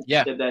 I think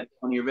you did that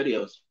on your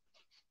videos.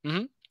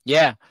 Mm-hmm.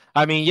 Yeah,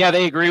 I mean,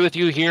 they agree with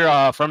you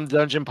here. From the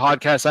Dungeon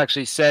podcast,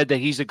 actually said that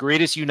he's the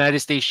greatest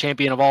United States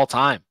champion of all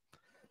time.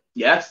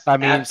 Yes, I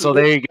mean,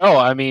 absolutely. So there you go.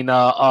 I mean,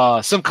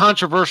 some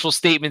controversial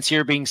statements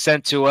here being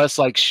sent to us,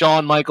 like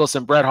Shawn Michaels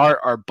and Bret Hart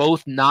are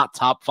both not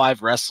top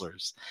 5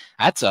 wrestlers.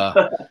 That's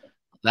a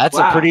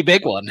pretty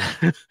big one.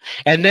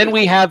 And then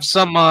we have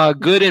some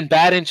good and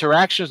bad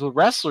interactions with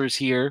wrestlers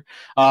here.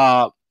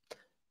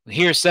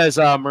 Here says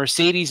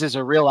Mercedes is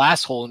a real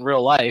asshole in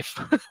real life.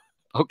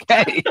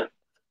 Okay.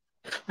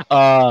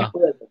 I'm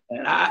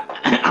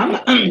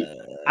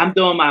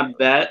doing my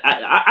best.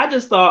 I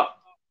just thought,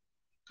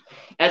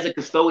 as a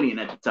custodian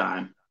at the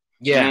time,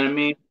 you know what I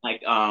mean?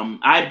 Like,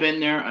 I'd been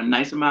there a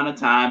nice amount of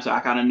time, so I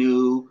kind of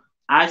knew.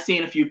 I'd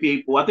seen a few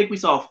people. I think we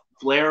saw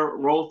Flair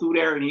roll through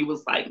there, and he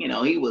was like,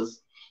 he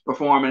was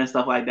performing and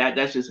stuff like that.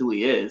 That's just who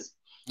he is.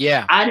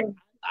 Yeah.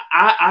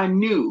 I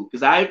knew,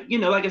 because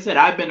like I said,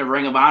 I've been to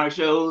Ring of Honor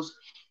shows.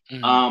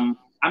 Mm-hmm.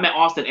 I met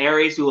Austin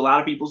Aries, who a lot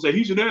of people say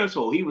he's an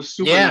asshole. He was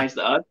super nice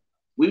to us.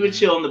 We would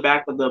chill in the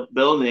back of the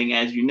building,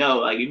 as you know.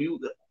 Like, if you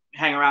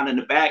hang around in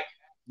the back,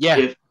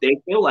 if they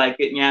feel like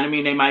it, you know what I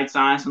mean, they might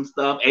sign some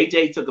stuff.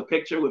 AJ took a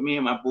picture with me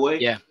and my boy.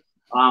 Yeah.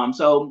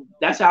 So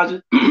that's how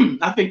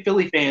I think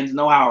Philly fans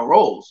know how it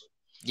rolls.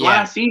 So when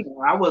I seen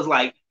her, I was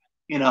like,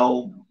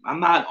 I'm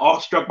not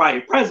awestruck by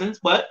your presence,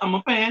 but I'm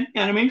a fan.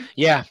 You know what I mean?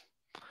 Yeah.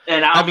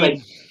 And I was like,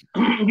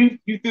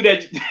 you threw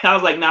that. I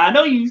was like, nah, I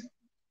know you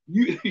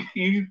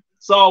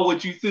saw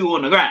what you threw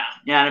on the ground.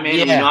 You know what I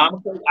mean? Yeah.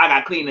 I got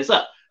to clean this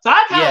up. So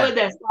I kind of let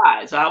that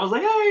slide. So I was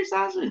like, hey,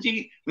 Sasha. And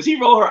when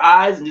she rolled her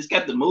eyes and just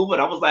kept it moving,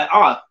 I was like,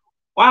 oh,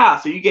 wow.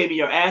 So you gave me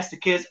your ass to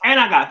kiss, and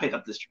I got to pick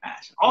up this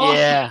trash. Awesome.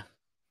 Yeah.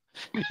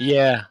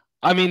 Yeah.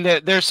 I mean,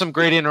 there's some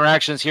great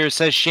interactions here. It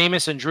says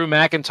Sheamus and Drew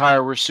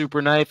McIntyre were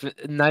super nice,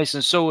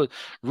 and so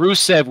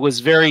Rusev was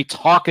very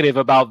talkative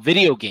about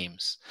video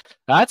games.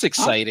 That's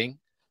exciting.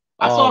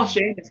 I saw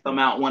Sheamus come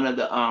out one of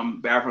the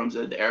bathrooms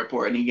at the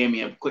airport, and he gave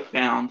me a quick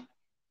pound.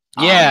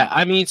 Yeah,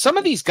 I mean, some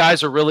of these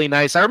guys are really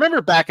nice. I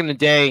remember back in the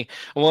day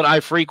when I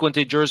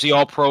frequented Jersey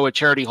All Pro at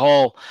Charity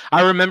Hall,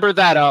 I remember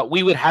that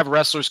we would have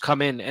wrestlers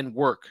come in and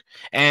work.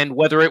 And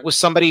whether it was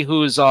somebody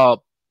who's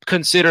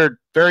considered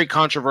very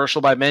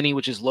controversial by many,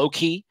 which is Low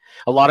Ki.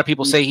 A lot of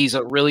people say he's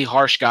a really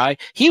harsh guy.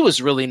 He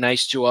was really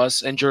nice to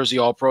us and Jersey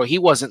All Pro. He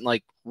wasn't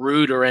like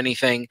rude or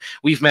anything.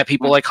 We've met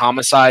people like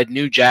Homicide,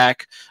 New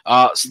Jack,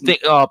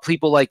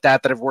 people like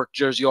that have worked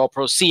Jersey All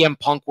Pro. CM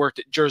Punk worked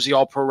at Jersey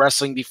All Pro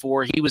Wrestling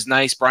before. He was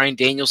nice. Bryan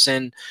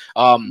Danielson.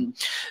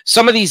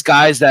 Some of these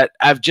guys that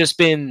have just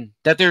been,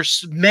 that they're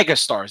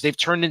megastars. They've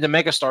turned into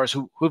megastars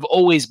who've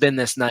always been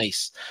this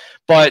nice.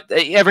 But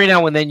every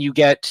now and then you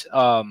get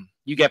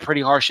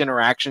pretty harsh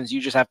interactions.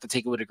 You just have to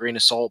take it with a grain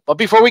of salt. But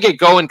before we get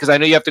going, because I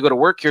know you have to go to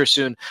work here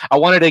soon, I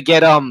wanted to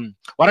get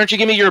why don't you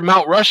give me your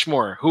Mount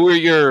Rushmore? Who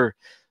are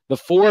the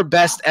 4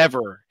 best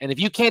ever? And if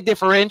you can't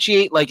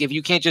differentiate, like if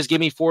you can't just give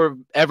me 4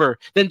 ever,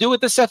 then do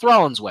it the Seth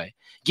Rollins way.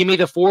 Give me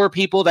the 4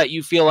 people that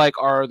you feel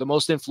like are the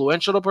most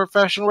influential to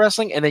professional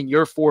wrestling, and then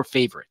your 4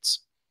 favorites.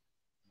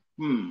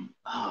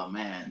 Oh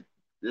man,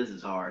 this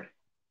is hard.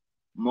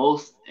 I'm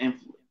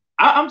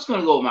just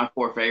gonna go with my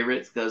 4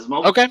 favorites because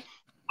most. Okay.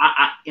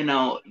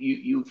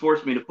 You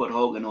forced me to put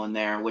Hogan on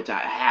there, which I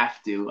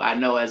have to. I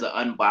know as an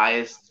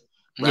unbiased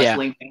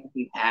wrestling fan,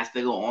 he has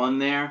to go on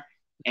there.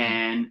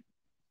 And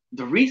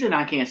the reason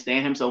I can't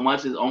stand him so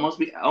much is almost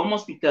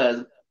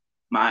because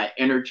my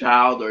inner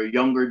child or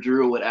younger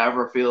Drew,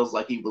 whatever, feels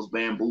like he was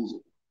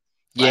bamboozled.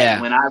 Yeah.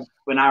 Like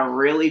when I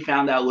really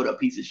found out what a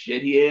piece of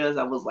shit he is,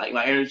 I was like,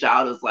 my inner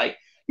child was like,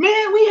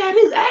 man, we had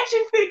his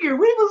action figure.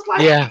 We was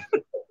like,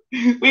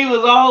 we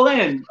was all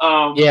in.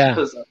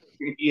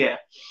 Yeah.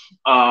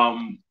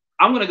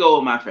 I'm gonna go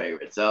with my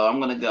favorite. So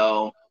I'm gonna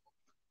go.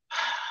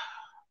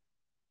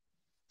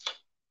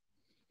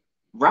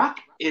 Rock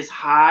is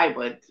high,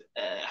 but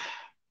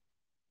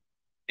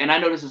and I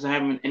know this doesn't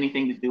have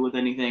anything to do with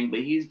anything,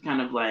 but he's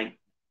kind of like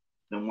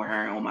been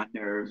wearing on my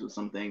nerves with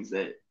some things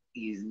that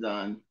he's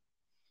done,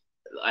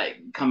 like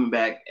coming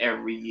back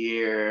every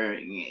year.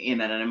 You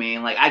know what I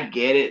mean? Like I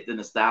get it, the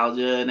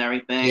nostalgia and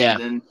everything. Yeah.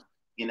 And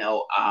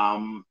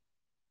then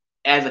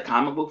as a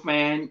comic book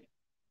fan,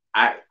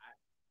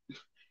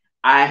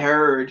 I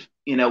heard,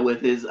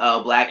 with his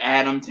Black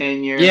Adam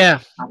tenure,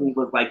 he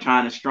was like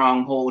trying to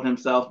stronghold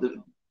himself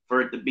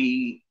for it to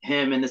be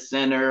him in the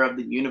center of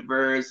the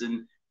universe,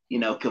 and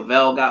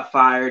Cavell got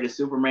fired as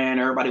Superman.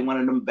 Everybody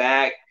wanted him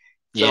back.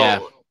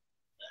 So,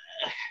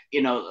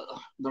 The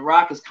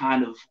Rock is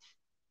kind of,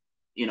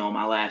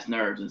 my last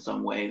nerves in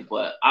some ways,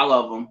 but I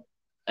love him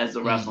as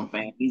a wrestling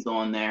fan. He's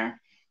on there.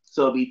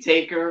 So it'll be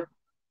Taker,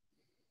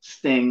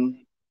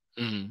 Sting,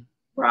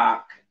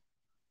 Rock,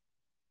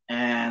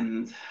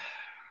 and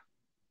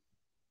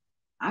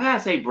I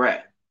gotta say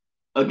Bret.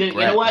 Again,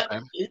 Bret, you know what?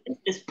 Okay.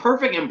 It's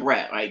perfect in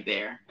Bret right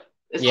there.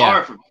 It's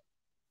hard for me.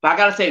 But I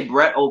gotta say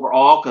Bret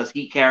overall because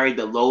he carried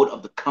the load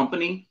of the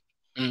company.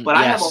 But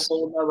I have a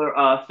whole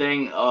other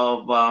thing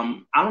of I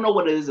don't know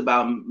what it is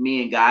about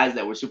me and guys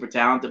that were super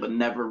talented but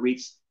never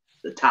reached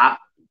the top.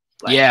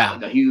 Like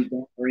a huge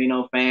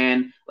Marino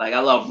fan. Like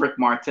I love Rick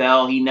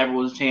Martel. He never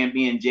was a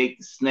champion. Jake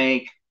the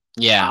Snake.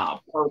 Yeah.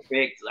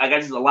 Perfect. Like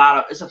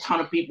it's a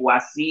ton of people I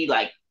see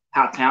like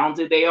how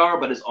talented they are,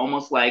 but it's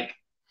almost like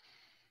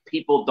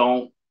people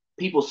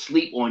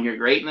sleep on your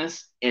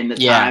greatness in the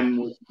time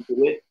when you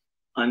do it,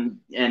 and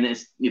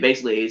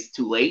it's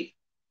too late.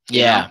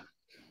 Yeah,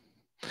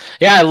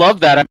 I love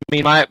that. I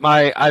mean,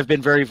 I've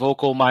been very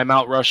vocal. My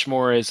Mount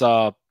Rushmore is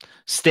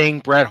Sting,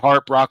 Bret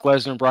Hart, Brock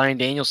Lesnar, and Bryan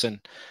Danielson.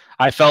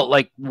 I felt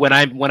like when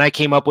I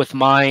came up with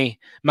my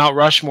Mount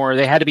Rushmore,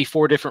 they had to be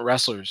 4 different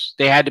wrestlers.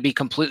 They had to be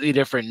completely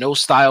different. No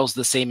styles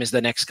the same as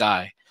the next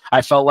guy.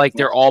 I felt like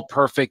they're all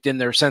perfect in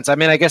their sense. I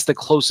mean, I guess the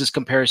closest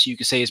comparison you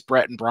could say is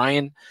Brett and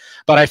Bryan,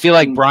 but I feel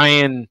like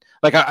Bryan,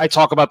 like I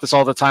talk about this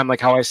all the time, like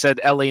how I said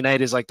LA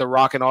Knight is like The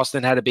Rock and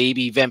Austin had a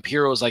baby,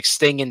 Vampiro is like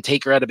Sting and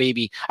Taker had a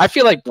baby. I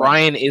feel like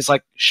Bryan is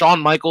like Shawn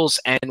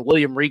Michaels and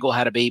William Regal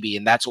had a baby,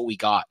 and that's what we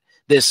got.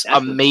 This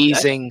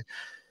amazing.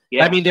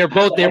 I mean, they're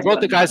both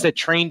the guys that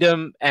trained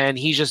him, and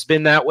he's just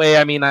been that way.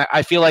 I mean,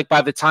 I feel like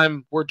by the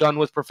time we're done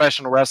with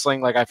professional wrestling,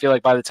 like I feel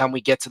like by the time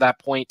we get to that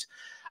point,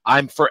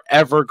 I'm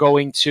forever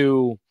going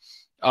to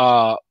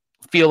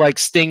feel like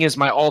Sting is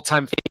my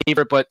all-time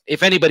favorite, but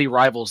if anybody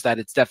rivals that,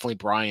 it's definitely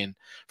Bryan.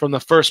 From the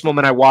first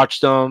moment I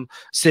watched him,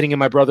 sitting in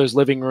my brother's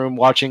living room,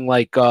 watching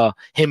like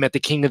him at the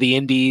King of the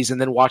Indies,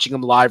 and then watching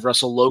him live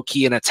wrestle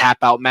Low-Ki in a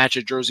tap-out match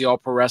at Jersey All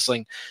Pro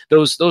Wrestling,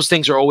 those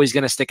things are always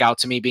going to stick out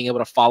to me, being able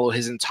to follow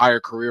his entire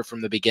career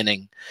from the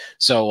beginning.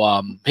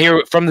 So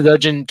here from the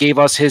Dungeon gave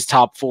us his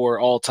top 4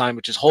 all-time,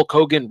 which is Hulk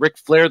Hogan, Ric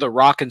Flair, The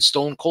Rock, and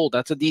Stone Cold.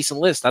 That's a decent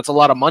list. That's a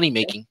lot of money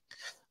making.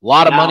 A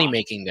lot of money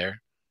making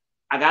there.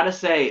 I gotta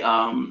say,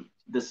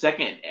 the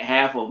second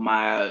half of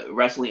my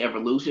wrestling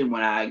evolution,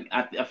 when I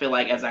feel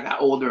like as I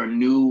got older and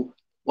knew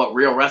what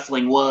real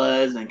wrestling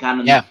was, and kind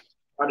of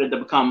started to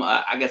become,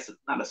 I guess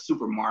not a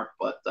super mark,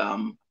 but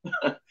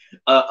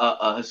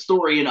a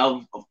historian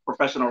of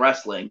professional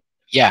wrestling.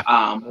 Yeah.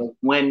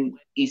 When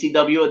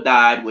ECW had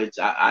died, which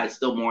I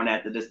still mourn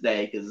at to this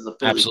day because it's a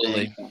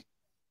Philly thing.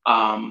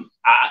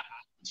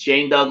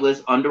 Shane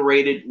Douglas,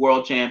 underrated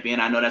world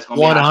champion. I know that's going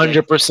to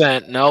be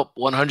 100%. Nope,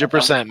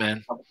 100%,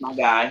 man. My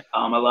guy.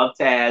 I love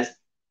Taz.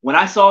 When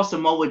I saw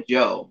Samoa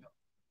Joe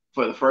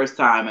for the first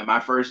time at my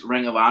first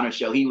Ring of Honor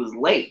show, he was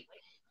late,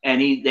 and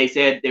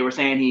they were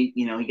saying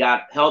he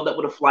got held up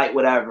with a flight,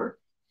 whatever.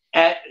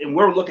 And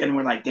we're looking, and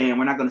we're like, damn,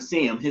 we're not going to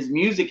see him. His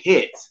music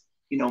hits.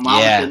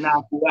 Mama should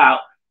knock you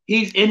out.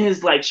 He's in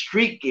his like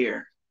street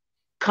gear,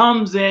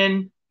 comes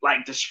in,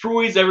 like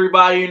destroys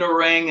everybody in the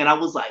ring, and I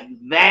was like,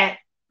 that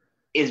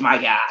is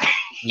my guy.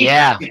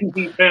 Yeah.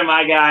 He's been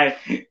my guy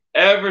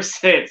ever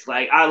since.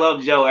 Like, I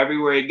love Joe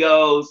everywhere he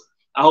goes.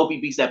 I hope he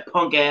beats that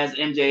punk ass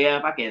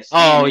MJF. I can't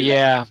stand it.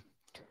 Yeah.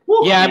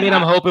 Woo, yeah, man, I mean,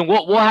 I'm hoping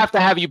we'll have to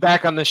have you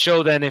back on the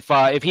show then if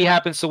he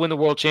happens to win the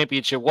world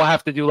championship. We'll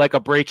have to do like a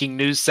breaking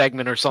news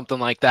segment or something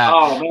like that.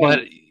 Oh, man. But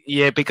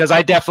yeah, because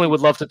I definitely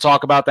would love to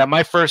talk about that.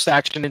 My first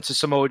action into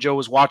Samoa Joe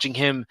was watching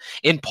him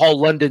in Paul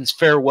London's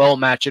farewell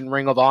match in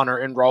Ring of Honor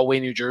in Rahway,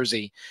 New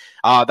Jersey.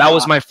 That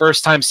was my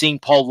first time seeing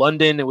Paul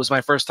London. It was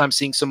my first time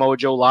seeing Samoa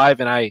Joe live,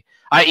 and I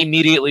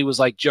immediately was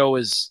like,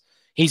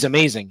 he's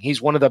amazing.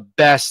 He's one of the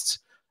best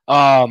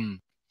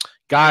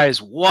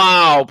guys.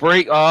 Wow.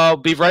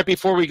 Be right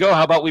before we go.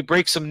 How about we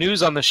break some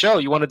news on the show?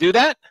 You want to do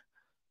that?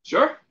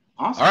 Sure.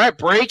 Awesome. All right.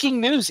 Breaking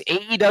news.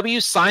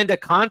 AEW signed a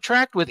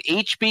contract with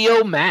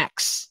HBO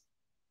Max.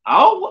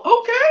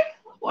 Oh, okay.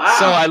 Wow.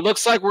 So it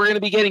looks like we're going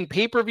to be getting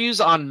pay-per-views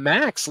on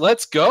Max.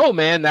 Let's go,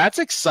 man. That's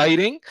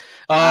exciting.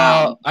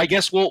 I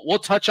guess we'll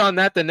touch on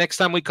that the next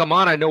time we come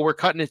on. I know we're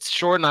cutting it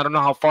short, and I don't know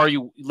how far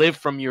you live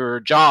from your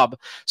job,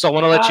 so I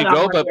want to let you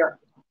go. But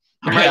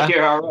I'm right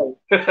here. All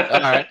right.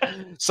 All right.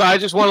 So I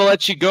just want to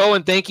let you go,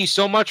 and thank you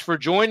so much for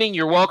joining.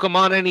 You're welcome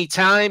on any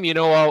time.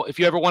 If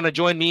you ever want to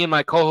join me and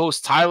my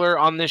co-host Tyler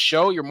on this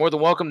show, you're more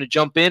than welcome to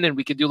jump in, and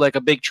we could do like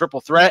a big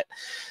triple threat.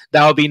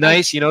 That would be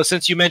nice.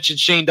 Since you mentioned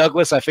Shane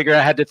Douglas, I figured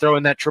I had to throw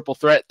in that triple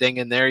threat thing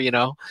in there.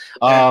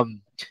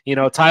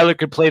 Tyler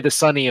could play the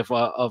Sonny of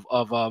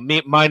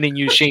mine and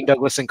you, Shane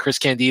Douglas and Chris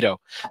Candido.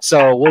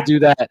 So we'll do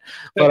that.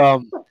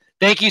 But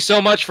thank you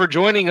so much for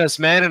joining us,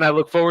 man, and I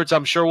look forward to,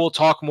 I'm sure we'll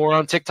talk more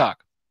on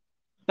TikTok.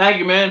 Thank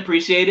you, man.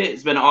 Appreciate it.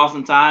 It's been an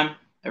awesome time.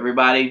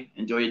 Everybody,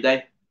 enjoy your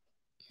day.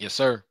 Yes,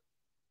 sir.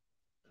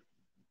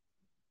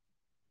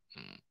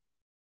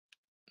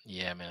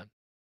 Yeah, man.